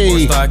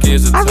 Hey,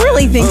 I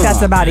really think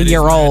that's about a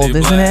year old,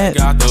 isn't it?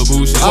 Well,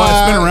 it's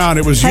been around.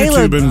 It was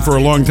Taylor, YouTubing for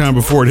a long time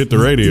before it hit the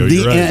radio.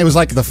 You're right. It was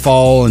like the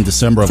fall and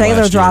December of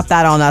Taylor last dropped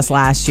that on us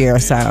last year,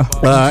 so.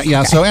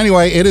 So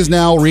anyway, it has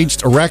now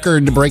reached a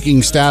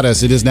record-breaking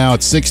status. It is now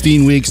at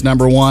 16 weeks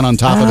 #1 on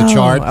top of the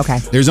chart. Okay.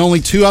 There's only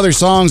 2 other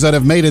songs that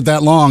have made it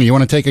that long. You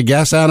want to take a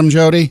guess at them,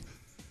 Jody?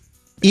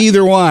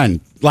 Either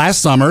one.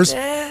 Last summer's.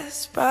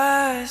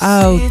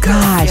 Oh,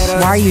 gosh.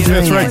 Why are you doing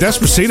That's right. this?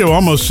 Despacito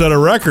almost set a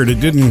record. It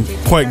didn't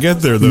quite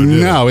get there, though, did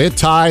it? No, it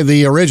tied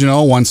the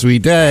original One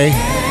Sweet Day.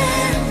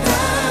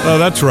 Oh,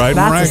 that's right.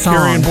 That's Mariah a song.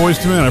 Carey and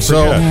Boyz II Men. I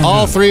So forget.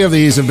 all 3 of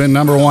these have been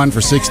 #1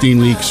 for 16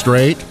 weeks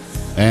straight.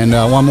 And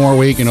one more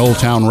week in Old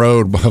Town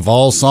Road of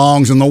all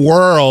songs in the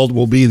world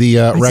will be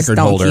the record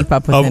holder. Keep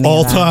up with Of any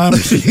all that. time?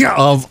 Yeah,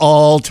 of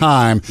all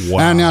time. Wow.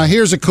 And now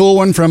here's a cool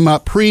one from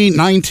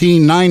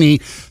pre-1990.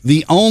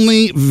 The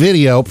only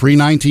video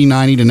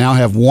pre-1990 to now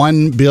have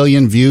 1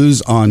 billion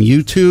views on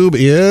YouTube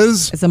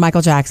is... It's a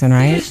Michael Jackson,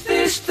 right?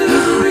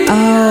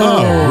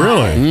 Oh,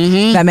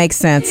 really? That makes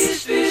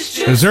sense.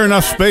 Is there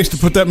enough space to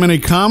put that many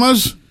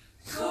commas?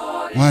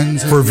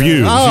 For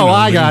views. Oh,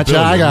 I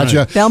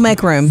gotcha. They'll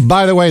make room.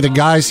 By the way, the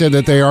guy said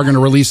that they are going to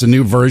release a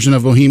new version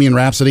of Bohemian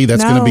Rhapsody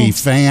that's going to be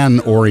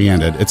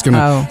fan-oriented. It's going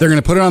to. They're going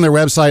to put it on their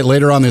website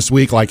later on this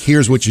week, like,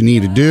 here's what you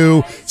need to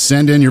do.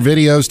 Send in your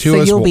videos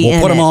to us.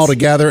 We'll put them all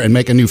together and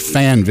make a new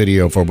fan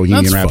video for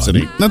Bohemian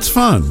Rhapsody. That's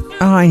fun.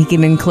 Oh, and you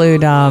can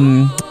include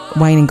Wayne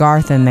and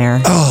Garth in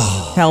there. Oh.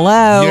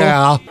 Hello.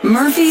 Yeah.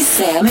 Murphy,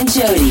 Sam, and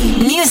Jody.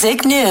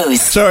 Music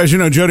news. So, as you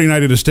know, Jody and I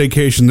did a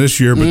staycation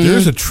this year, but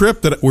there's a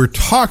trip that we're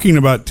talking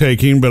about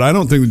taking, but I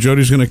don't think that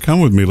Jody's going to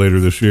come with me later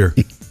this year.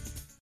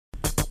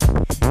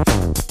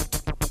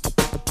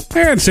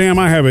 And Sam,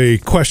 I have a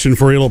question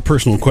for you, a little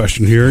personal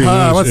question here.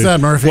 What's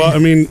that, Murphy? Well, I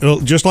mean,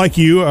 just like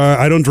you,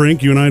 I don't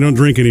drink. You and I don't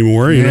drink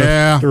anymore. You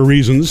know, there are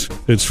reasons.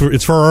 It's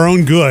for our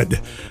own good.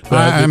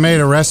 I made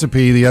a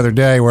recipe the other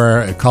day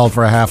where it called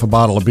for a half a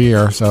bottle of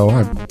beer, so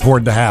I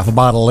poured the half a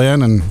bottle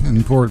in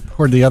and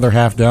poured the other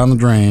half down the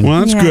drain. Well,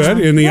 that's good,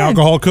 and the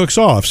alcohol cooks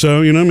off.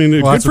 So I mean,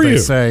 good that's for what you.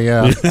 They say,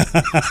 yeah.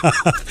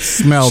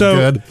 Smells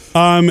good.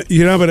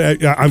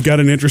 But I've got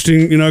an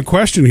interesting,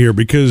 question here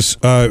because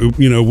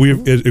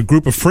we've a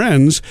group of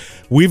friends.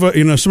 We've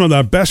some of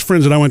the best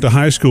friends that I went to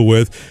high school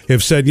with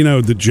have said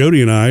that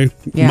Jody and I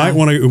might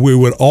want to. We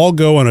would all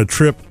go on a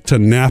trip to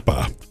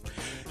Napa.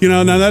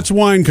 Now that's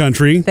wine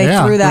country. They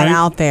threw that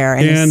out there,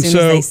 and as soon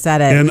as they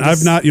said it. And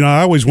I've not,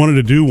 I always wanted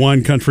to do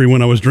wine country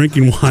when I was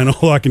drinking wine.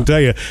 All I can tell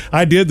you,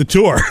 I did the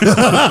tour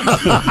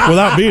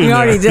without being there. You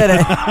already did it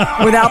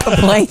without the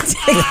plane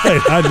ticket.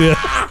 Right, I did.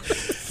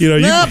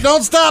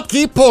 Don't stop,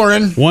 keep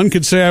pouring. One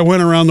could say I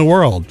went around the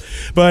world,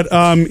 but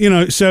I'm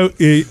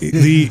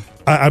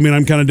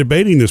kind of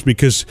debating this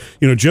because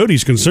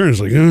Jody's concern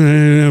is like,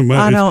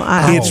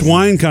 it's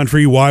wine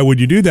country. Why would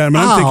you do that? I'm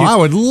thinking, I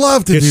would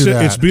love to do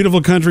that. It's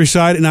beautiful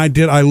countryside, and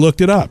I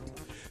looked it up.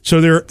 So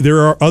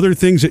there are other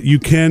things that you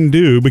can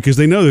do because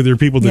they know that there are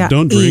people that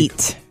don't drink.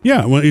 Eat.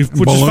 Yeah, which is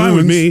fine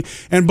with me.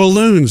 And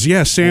balloons.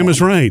 Yes, Sam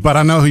is right. But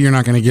I know who you're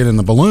not going to get in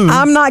the balloon.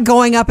 I'm not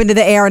going up into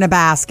the air in a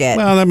basket.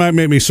 Well, that might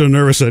make me so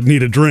nervous I'd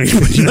need a drink.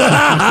 But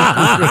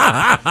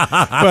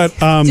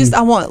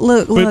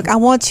I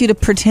want you to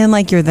pretend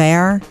like you're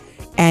there,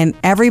 and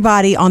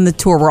everybody on the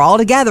tour, we're all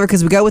together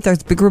because we go with our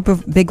big group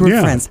of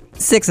friends,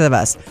 6 of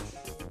us.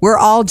 We're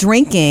all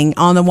drinking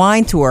on the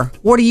wine tour.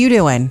 What are you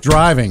doing?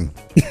 Driving.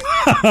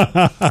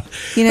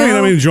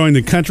 I'm enjoying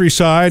the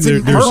countryside.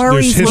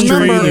 There's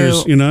history.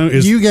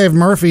 You gave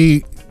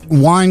Murphy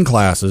wine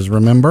classes,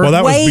 remember? Well,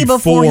 that was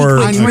before.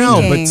 I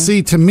know, but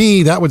see, to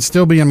me, that would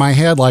still be in my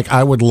head. Like,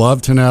 I would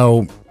love to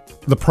know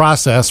the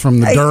process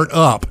from the dirt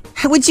up.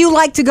 Would you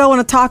like to go on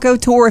a taco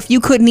tour if you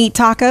couldn't eat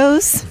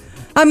tacos?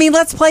 I mean,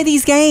 let's play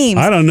these games.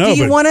 I don't know.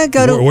 Do you want to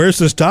go to? Where's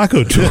this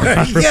taco tour?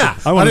 I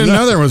didn't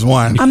know there was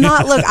one. I'm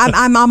not. Look,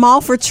 I'm all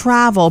for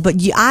travel, but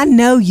I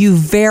know you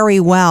very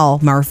well,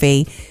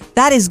 Murphy.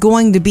 that is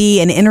going to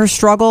be an inner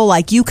struggle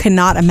like you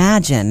cannot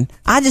imagine.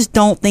 I just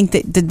don't think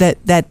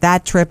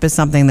that trip is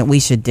something that we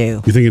should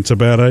do. You think it's a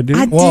bad idea?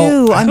 I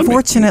do,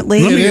 unfortunately.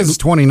 It is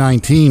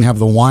 2019. Have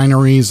the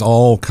wineries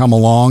all come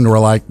along where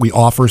like we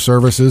offer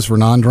services for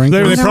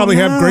non-drinkers? They probably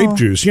have grape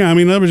juice. Yeah, I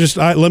mean,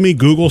 let me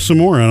Google some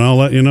more and I'll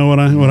let you know what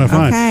I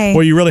find. Okay.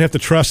 Well, you really have to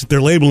trust that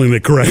they're labeling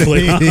it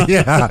correctly.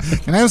 Yeah.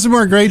 Can I have some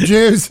more grape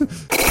juice?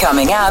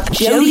 Coming up,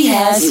 Jody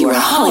has your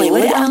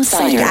Hollywood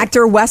Outsider.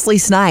 Actor Wesley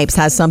Snipes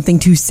has something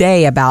to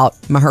say about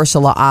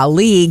Mahershala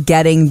Ali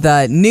getting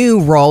the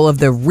new role of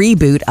the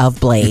reboot of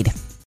Blade.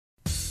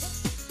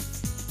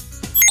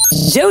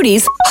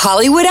 Jody's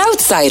Hollywood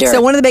Outsider.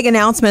 So one of the big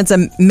announcements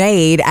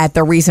made at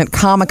the recent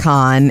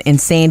Comic-Con in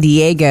San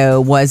Diego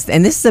was,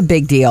 and this is a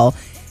big deal,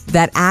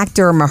 that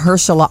actor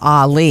Mahershala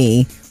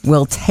Ali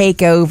will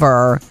take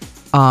over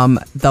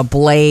the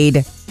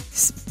Blade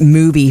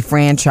movie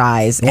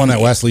franchise. The one that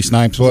Wesley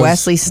Snipes was?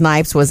 Wesley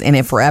Snipes was in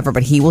it forever,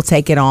 but he will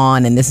take it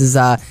on, and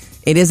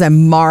it is a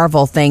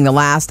Marvel thing. The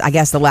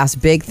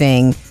last big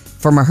thing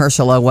for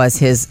Mahershala was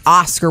his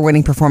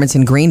Oscar-winning performance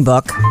in Green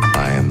Book.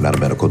 I am not a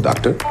medical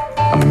doctor.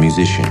 I'm a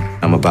musician.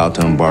 I'm about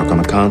to embark on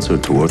a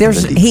concert tour.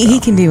 He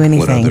can do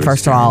anything,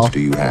 first of all.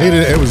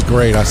 It was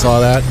great. I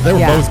saw that. They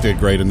both did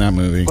great in that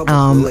movie.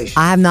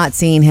 I have not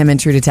seen him in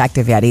True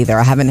Detective yet either.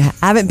 I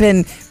haven't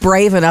been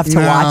brave enough to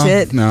watch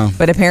it. No.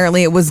 But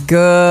apparently it was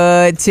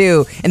good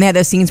too. And they had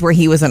those scenes where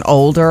he was an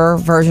older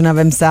version of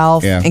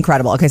himself. Yeah.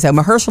 Incredible. Okay, so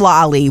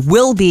Mahershala Ali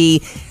will be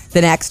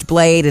the next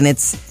Blade, and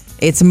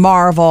it's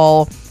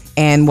Marvel.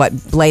 And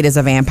Blade is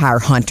a vampire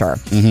hunter.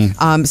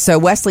 Mm-hmm. So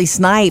Wesley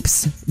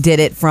Snipes did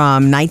it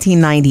from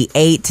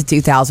 1998 to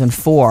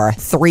 2004,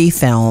 3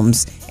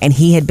 films, and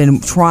he had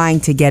been trying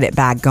to get it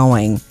back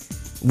going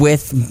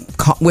with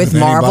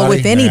Marvel,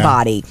 with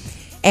anybody.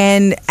 Yeah.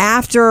 And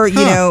after,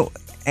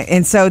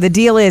 and so the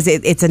deal is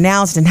it's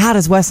announced, and how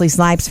does Wesley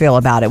Snipes feel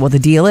about it? Well, the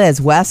deal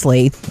is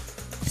Wesley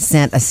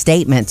sent a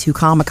statement to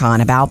Comic-Con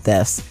about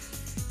this.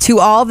 To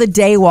all the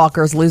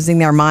daywalkers losing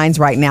their minds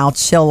right now,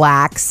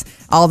 chillax.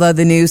 Although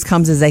the news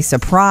comes as a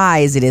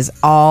surprise, it is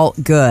all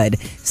good.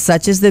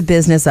 Such is the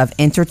business of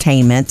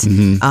entertainment.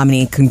 Mm-hmm. And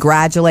he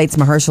congratulates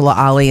Mahershala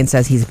Ali and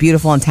says he's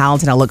beautiful and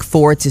talented. I look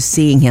forward to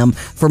seeing him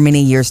for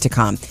many years to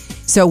come.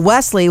 So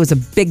Wesley was a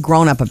big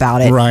grown-up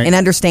about it, right, and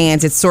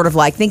understands it's sort of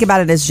like, think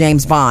about it as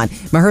James Bond.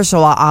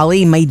 Mahershala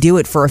Ali may do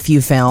it for a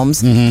few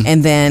films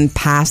and then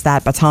pass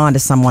that baton to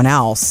someone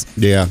else.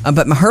 Yeah.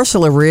 But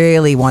Mahershala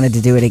really wanted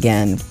to do it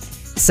again.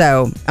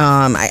 So,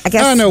 I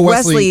guess I know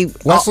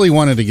Wesley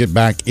wanted to get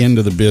back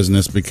into the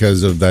business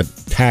because of that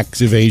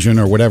tax evasion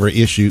or whatever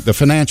issue, the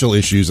financial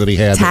issues that he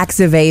had. Tax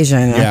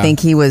evasion. Yeah. I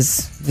think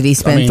did he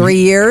spend 3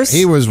 years?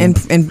 He was in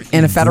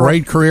a federal.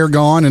 Great career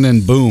gone, and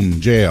then boom,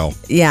 jail.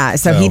 Yeah,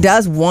 so he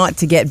does want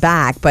to get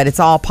back, but it's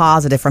all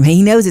positive from him.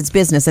 He knows it's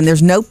business, and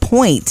there's no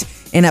point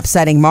in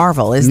upsetting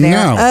Marvel, is there?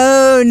 No.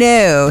 Oh,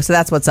 no. So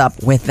that's what's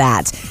up with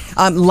that.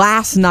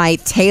 Last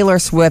night, Taylor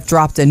Swift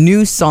dropped a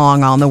new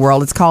song on the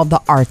world. It's called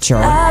The Archer.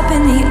 I've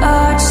been the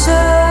archer.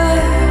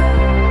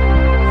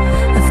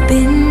 I've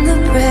been the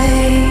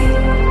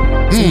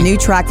prey. It's a new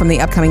track from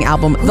the upcoming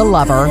album, The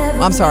Lover.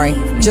 I'm sorry,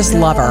 just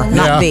Lover,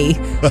 not The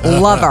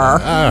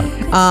Lover.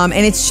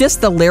 And it's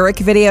just the lyric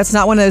video. It's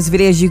not one of those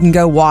videos you can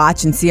go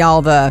watch and see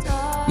all the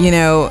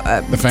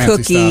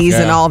cookies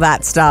stuff, and all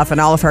that stuff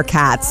and all of her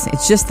cats.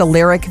 It's just the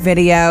lyric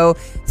video.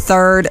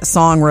 3rd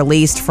song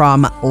released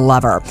from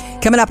Lover.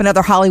 Coming up,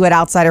 another Hollywood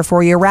Outsider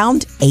for you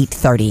around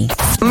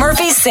 8:30.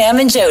 Murphy, Sam,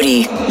 and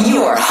Jody,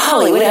 your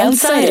Hollywood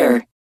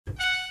Outsider.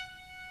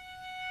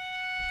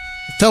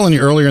 Telling you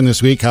earlier in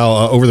this week how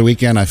over the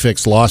weekend I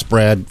fixed lost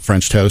bread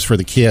French toast for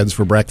the kids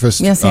for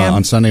breakfast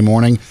on Sunday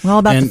morning. All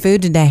about the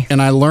food today.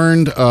 And I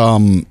learned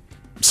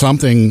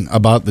something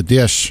about the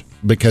dish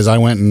because I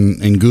went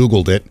and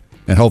Googled it,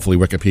 and hopefully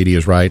Wikipedia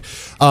is right.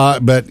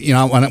 But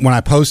when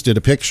I posted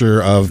a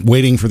picture of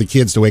waiting for the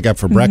kids to wake up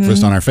for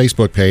breakfast on our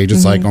Facebook page,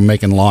 it's like I'm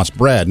making lost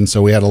bread, and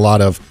so we had a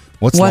lot of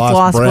what's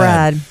lost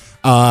bread.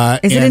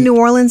 Is it a New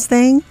Orleans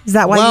thing? Is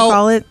that why you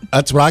call it?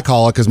 That's what I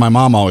call it because my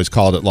mom always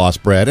called it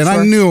lost bread. And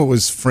I knew it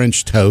was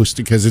French toast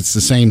because it's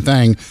the same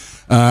thing.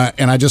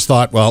 And I just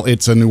thought, well,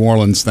 it's a New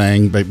Orleans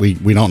thing, but we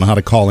don't know how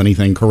to call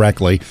anything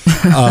correctly.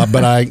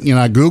 But I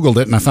Googled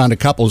it and I found a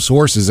couple of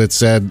sources that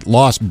said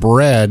lost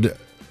bread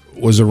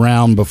was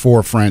around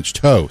before French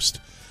toast.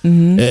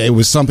 Mm-hmm. It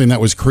was something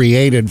that was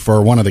created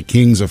for one of the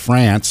kings of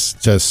France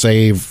to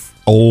save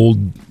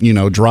old,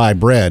 dry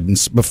bread, and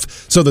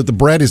so that the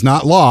bread is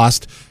not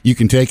lost. You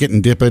can take it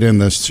and dip it in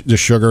the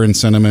sugar and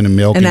cinnamon and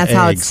milk, and that's eggs.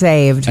 how it's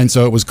saved. And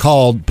so it was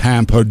called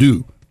pain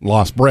perdu,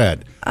 lost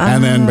bread.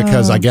 And then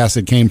because I guess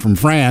it came from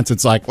France,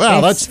 it's like,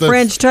 well, that's the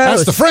French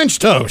toast. That's the French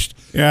toast.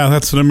 Yeah,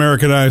 that's an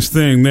Americanized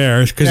thing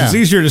there because it's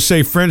easier to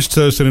say French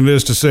toast than it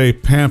is to say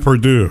pain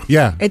perdu.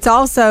 Yeah, it's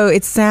also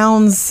it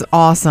sounds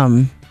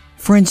awesome.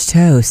 French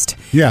toast.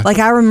 Yeah. Like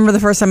I remember the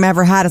first time I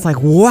ever had it's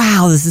like,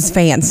 wow, this is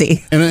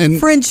fancy. And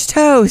French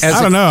toast.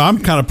 I don't know. I'm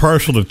kind of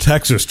partial to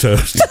Texas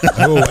toast.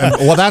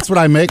 Well, that's what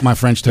I make my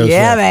French toast with.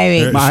 Yeah,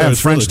 baby. I have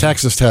French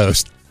Texas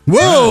toast.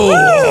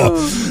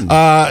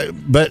 Whoa!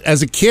 But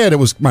as a kid, it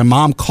was my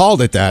mom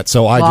called it that,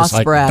 so I Lost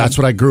just bread. that's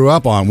what I grew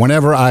up on.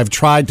 Whenever I've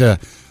tried to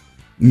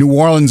New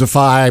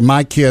Orleansify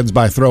my kids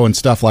by throwing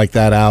stuff like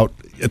that out,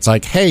 it's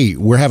like, hey,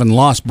 we're having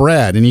lost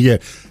bread, and you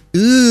get,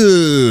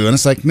 ooh, and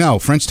it's like, no,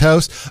 French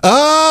toast.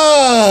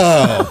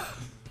 Oh.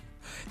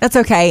 That's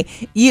okay.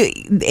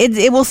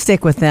 It will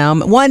stick with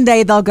them. One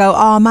day they'll go,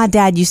 oh, my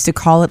dad used to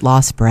call it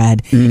lost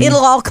bread. Mm-hmm.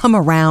 It'll all come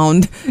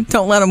around.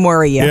 Don't let them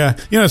worry you. Yeah.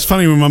 It's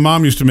funny when my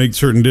mom used to make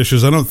certain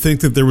dishes, I don't think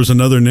that there was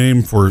another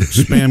name for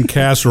Spam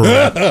casserole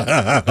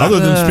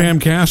other than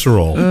Spam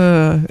casserole.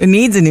 It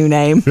needs a new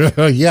name.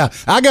 Yeah.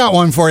 I got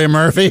one for you,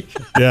 Murphy.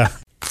 Yeah.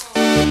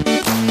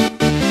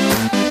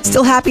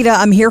 Still happy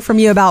to hear from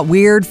you about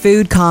weird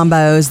food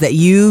combos that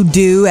you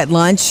do at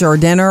lunch or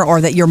dinner,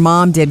 or that your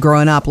mom did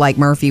growing up, like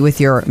Murphy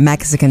with your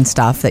Mexican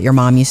stuff that your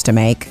mom used to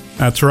make.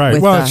 That's right.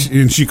 With, Well,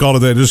 and she called it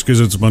that just because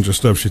it's a bunch of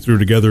stuff she threw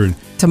together in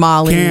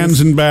tamales, cans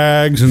and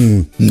bags,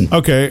 and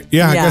okay, I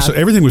guess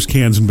everything was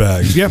cans and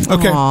bags. Yep.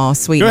 Okay. Oh,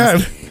 sweet. Go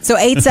ahead. So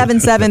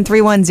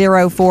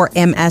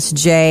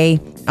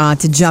 877-310-4MSJ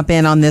to jump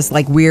in on this,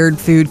 like weird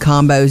food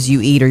combos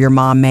you eat or your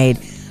mom made.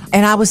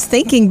 And I was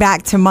thinking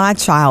back to my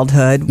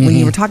childhood when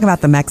you were talking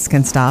about the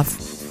Mexican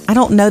stuff. I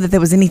don't know that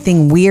there was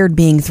anything weird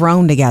being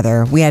thrown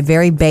together. We had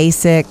very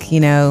basic,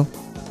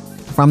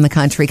 from the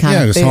country kind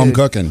of just food. home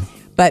cooking.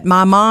 But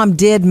my mom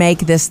did make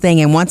this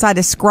thing, and once I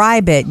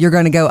describe it, you're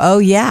going to go, oh,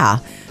 yeah.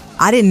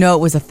 I didn't know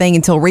it was a thing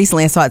until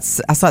recently. I saw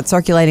it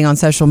circulating on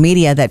social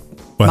media that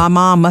my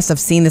mom must have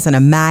seen this in a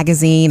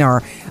magazine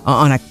or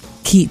on a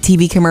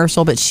TV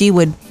commercial, but she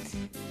would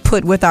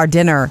put with our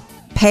dinner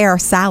pear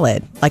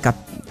salad, like a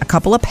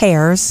couple of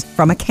pears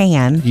from a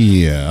can.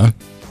 Yeah.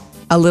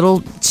 A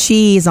little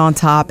cheese on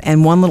top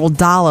and one little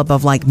dollop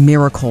of like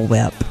Miracle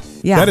Whip.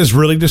 Yeah. That is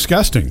really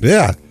disgusting.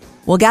 Yeah.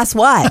 Well, guess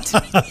what?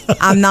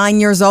 I'm 8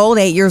 years old.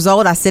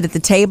 I sit at the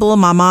table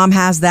and my mom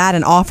has that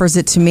and offers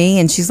it to me.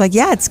 And she's like,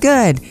 yeah, it's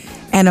good.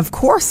 And of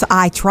course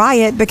I try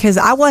it because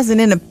I wasn't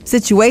in a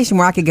situation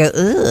where I could go,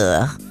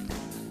 ugh.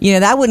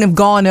 That wouldn't have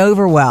gone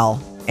over well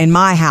in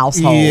my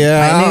household.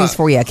 Yeah. Right, news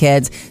for you,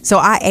 kids. So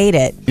I ate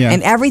it. Yeah.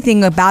 And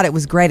everything about it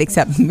was great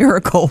except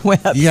Miracle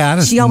Whip.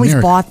 Yeah. She always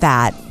bought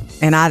that.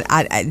 And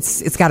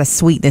it's got a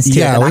sweetness to it.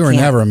 Yeah, we were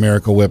never a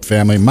Miracle Whip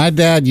family. My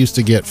dad used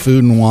to get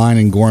Food and Wine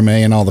and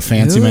Gourmet and all the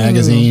fancy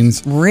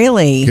magazines.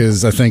 Really?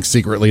 Because I think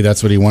secretly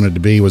that's what he wanted to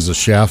be, was a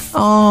chef.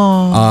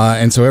 Oh.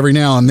 And so every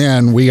now and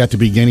then we got to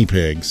be guinea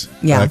pigs.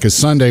 Yeah. Because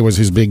Sunday was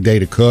his big day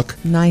to cook.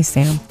 Nice,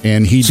 Sam.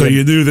 And So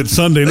you knew that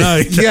Sunday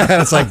night.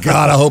 Yeah, it's like,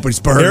 God, I hope it's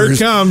burgers. Here it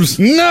comes.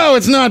 No,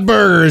 it's not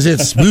burgers.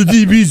 It's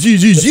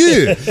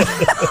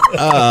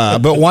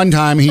but one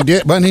time he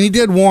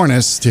did warn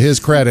us, to his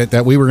credit,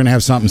 that we were going to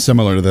have something similar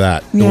to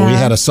that. Yeah. We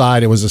had a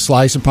side. It was a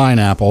slice of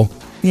pineapple.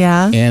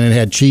 Yeah. And it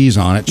had cheese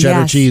on it.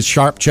 Cheddar cheese,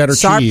 sharp cheddar cheese.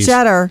 Sharp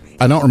cheddar.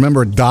 I don't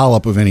remember a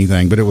dollop of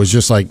anything, but it was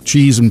just like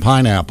cheese and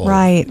pineapple.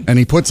 Right. And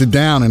he puts it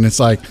down and it's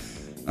like,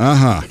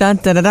 Dun, dun,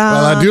 dun, dun.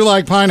 well, I do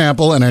like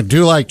pineapple and I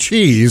do like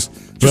cheese,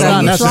 just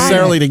not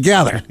necessarily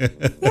together.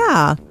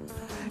 Yeah.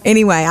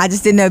 Anyway, I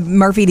just didn't know,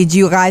 Murphy, did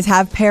you guys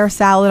have pear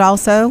salad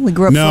also? We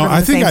grew up No, sort of at I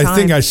the same time.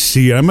 think I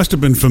see it. I must have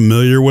been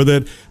familiar with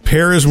it.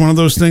 Pear is one of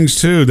those things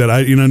too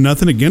that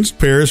nothing against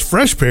pears,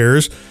 fresh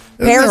pears. Pears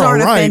they're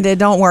aren't all right, offended.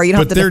 Don't worry. You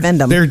don't have to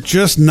defend them. They're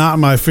just not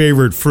my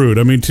favorite fruit.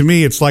 I mean, to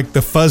me, it's like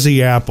the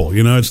fuzzy apple.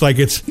 It's like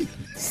it's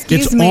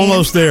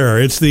almost there.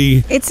 It's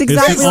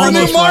exactly like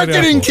the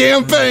marketing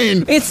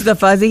campaign. It's the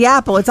fuzzy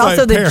apple. It's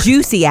also the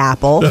juicy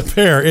apple. The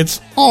pear. It's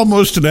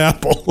almost an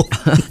apple.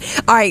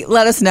 All right,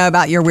 let us know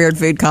about your weird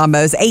food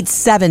combos.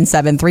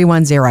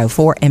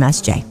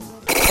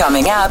 877-310-4MSJ.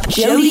 Coming up,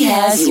 Jody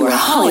has your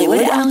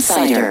Hollywood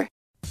Outsider.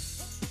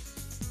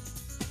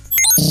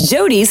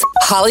 Jody's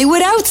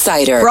Hollywood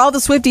Outsider. For all the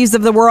Swifties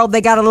of the world, they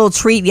got a little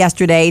treat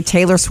yesterday.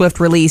 Taylor Swift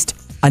released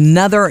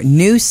another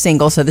new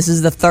single. So this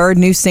is the third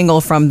new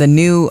single from the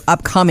new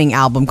upcoming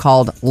album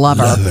called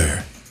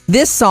Lover.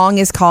 This song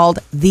is called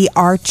The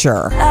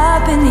Archer.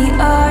 I've been the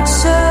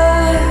archer.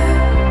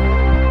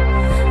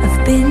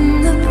 I've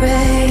been the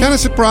prey. Kind of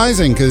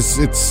surprising because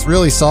it's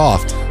really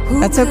soft.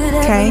 That's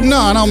okay. No,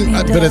 I don't.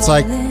 But it's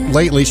like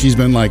lately she's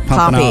been like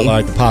pumping out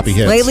like the poppy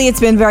hits. Lately it's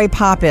been very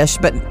popish,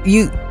 but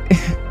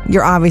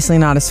you're obviously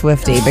not a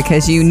Swiftie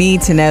because you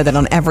need to know that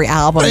on every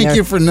album. Thank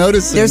you for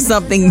noticing. There's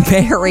something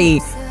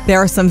there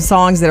are some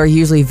songs that are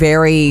usually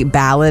very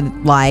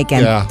ballad-like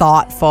and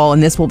thoughtful,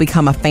 and this will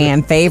become a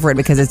fan favorite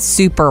because it's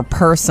super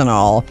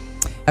personal.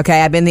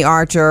 Okay, I've been the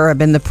archer, I've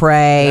been the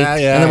prey.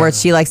 In other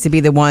words, she likes to be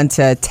the one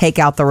to take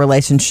out the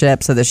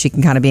relationship so that she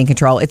can kind of be in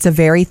control. It's a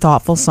very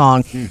thoughtful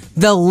song.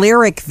 The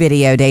lyric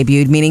video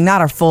debuted, meaning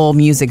not a full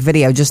music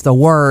video, just the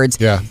words.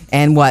 Yeah.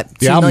 And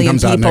 2 million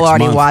people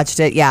already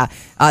watched it. Yeah.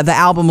 The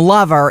album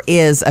Lover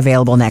is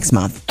available next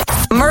month.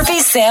 Murphy,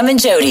 Sam,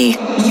 and Jody,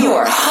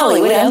 your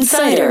Hollywood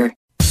Outsider.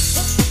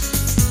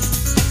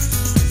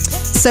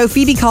 So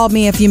Phoebe called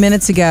me a few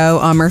minutes ago,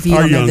 Murphy, you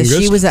Our don't know this.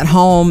 youngest. She was at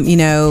home,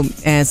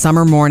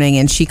 summer morning,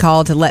 and she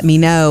called to let me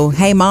know,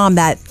 hey, Mom,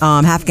 that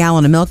half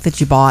gallon of milk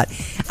that you bought,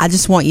 I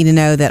just want you to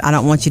know that I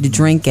don't want you to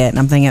drink it. And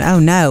I'm thinking, oh,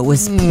 no, it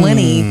was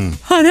plenty.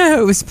 I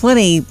know, it was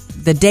plenty.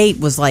 The date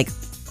was like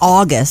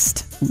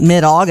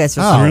mid-August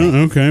or something.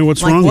 Okay,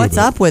 what's wrong What's with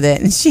it? up with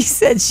it? And she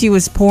said she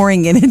was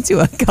pouring it into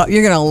a cup.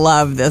 You're going to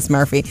love this,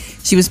 Murphy.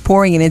 She was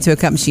pouring it into a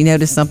cup and she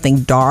noticed something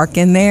dark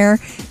in there.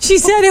 She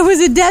said it was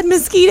a dead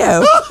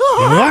mosquito.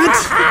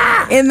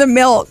 What? In the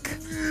milk.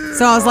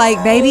 So I was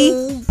like,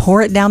 baby,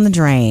 pour it down the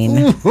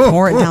drain.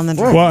 Pour it down the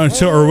drain. Well,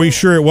 so are we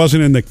sure it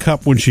wasn't in the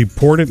cup when she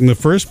poured it in the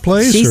first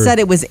place? She or? said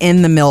it was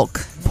in the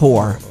milk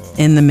pour.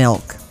 In the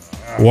milk.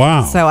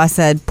 Wow. So I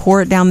said,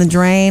 pour it down the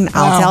drain.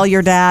 I'll tell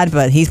your dad,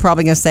 but he's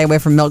probably going to stay away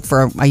from milk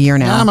for a year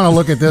now. I'm going to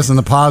look at this in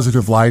the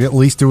positive light. At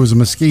least it was a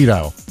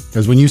mosquito.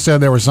 Because when you said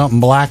there was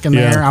something black in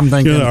there, I'm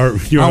thinking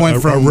I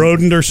went from a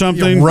rodent or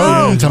something?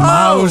 Rodent to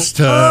mouse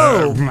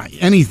to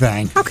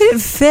anything. How could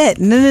it fit?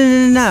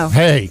 No.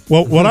 Hey.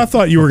 Well, what I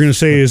thought you were going to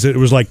say is that it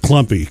was like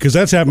clumpy, because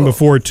that's happened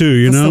before too,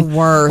 you know? The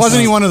worst.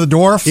 Wasn't he one of the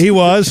dwarfs? He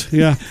was,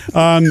 yeah.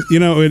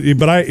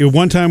 But I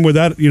one time with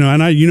that,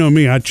 and you know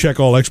me, I check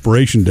all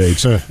expiration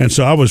dates. And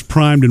so I was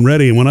primed and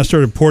ready. And when I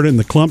started pouring it and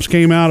the clumps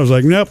came out, I was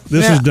like, nope,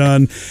 this is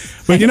done.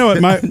 But you know what?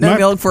 My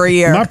milk for a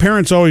year. My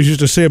parents always used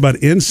to say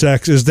about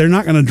insects is they're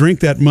not going to drink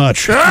that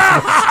much.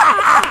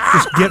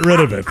 Just get rid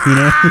of it,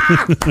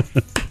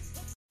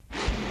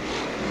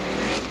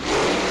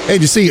 Hey,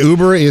 did you see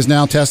Uber is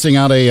now testing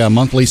out a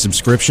monthly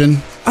subscription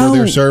for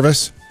their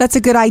service? That's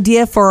a good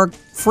idea for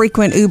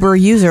frequent Uber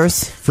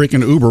users.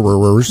 Freaking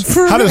Uberers.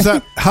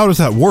 How does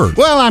that work?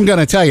 Well, I'm going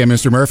to tell you,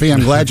 Mr. Murphy. I'm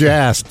glad you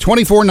asked.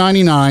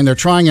 $24.99. They're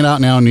trying it out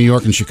now in New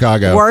York and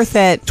Chicago. Worth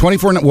it.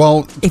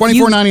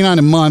 $24.99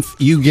 a month.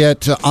 You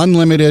get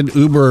unlimited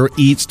Uber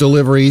Eats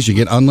deliveries. You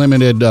get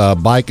unlimited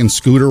bike and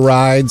scooter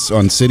rides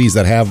on cities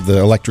that have the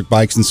electric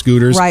bikes and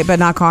scooters. Right, but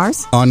not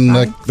cars. On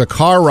the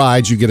car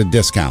rides, you get a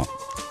discount.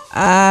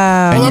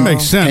 Well, that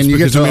makes sense, and you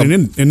because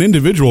get an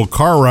individual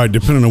car ride,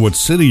 depending on what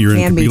city you're in,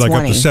 Can could be be like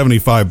up to 20.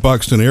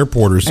 $75 to an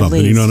airport or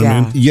something. least, you know what I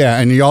yeah. mean? Yeah,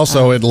 and you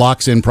also it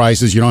locks in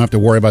prices. You don't have to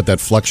worry about that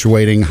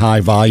fluctuating high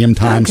volume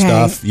time Okay.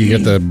 stuff. You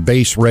get the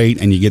base rate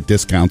and you get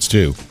discounts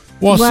too.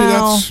 Well,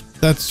 Well, see,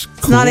 that's cool.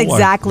 It's not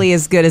exactly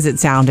as good as it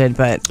sounded,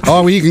 but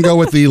Oh, well, you can go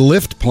with the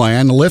Lyft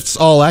plan. The Lyft's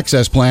all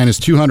access plan is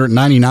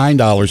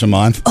 $299 a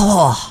month.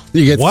 oh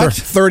You get What?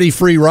 30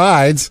 free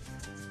rides.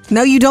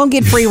 no, you don't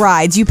get free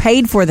rides. You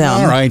paid for them.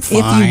 All right, if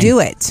you fine. do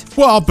it.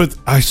 Well, but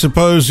I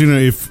suppose,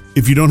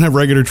 if you don't have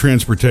regular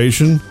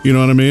transportation, you know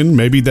what I mean?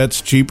 Maybe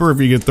that's cheaper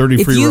if you get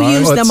 30 If free you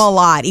rides. use them a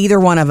lot, either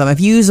one of them, if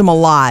you use them a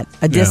lot,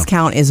 a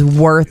discount is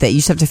worth it. You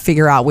just have to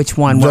figure out which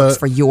one works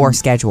for your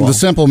schedule. The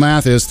simple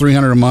math is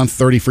 $300 a month,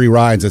 30 free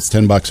rides. That's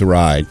 $10 a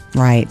ride.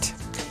 Right.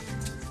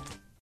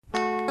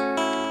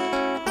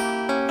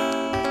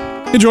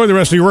 Enjoy the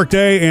rest of your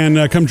workday,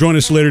 and come join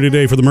us later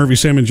today for the Murphy,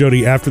 Sam, and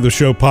Jody After the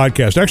Show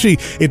podcast. Actually,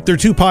 there are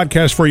two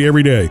podcasts for you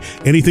every day.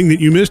 Anything that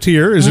you missed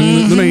here is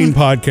in the main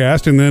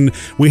podcast, and then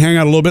we hang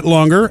out a little bit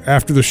longer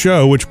after the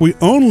show, which we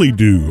only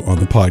do on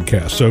the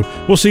podcast. So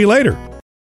we'll see you later.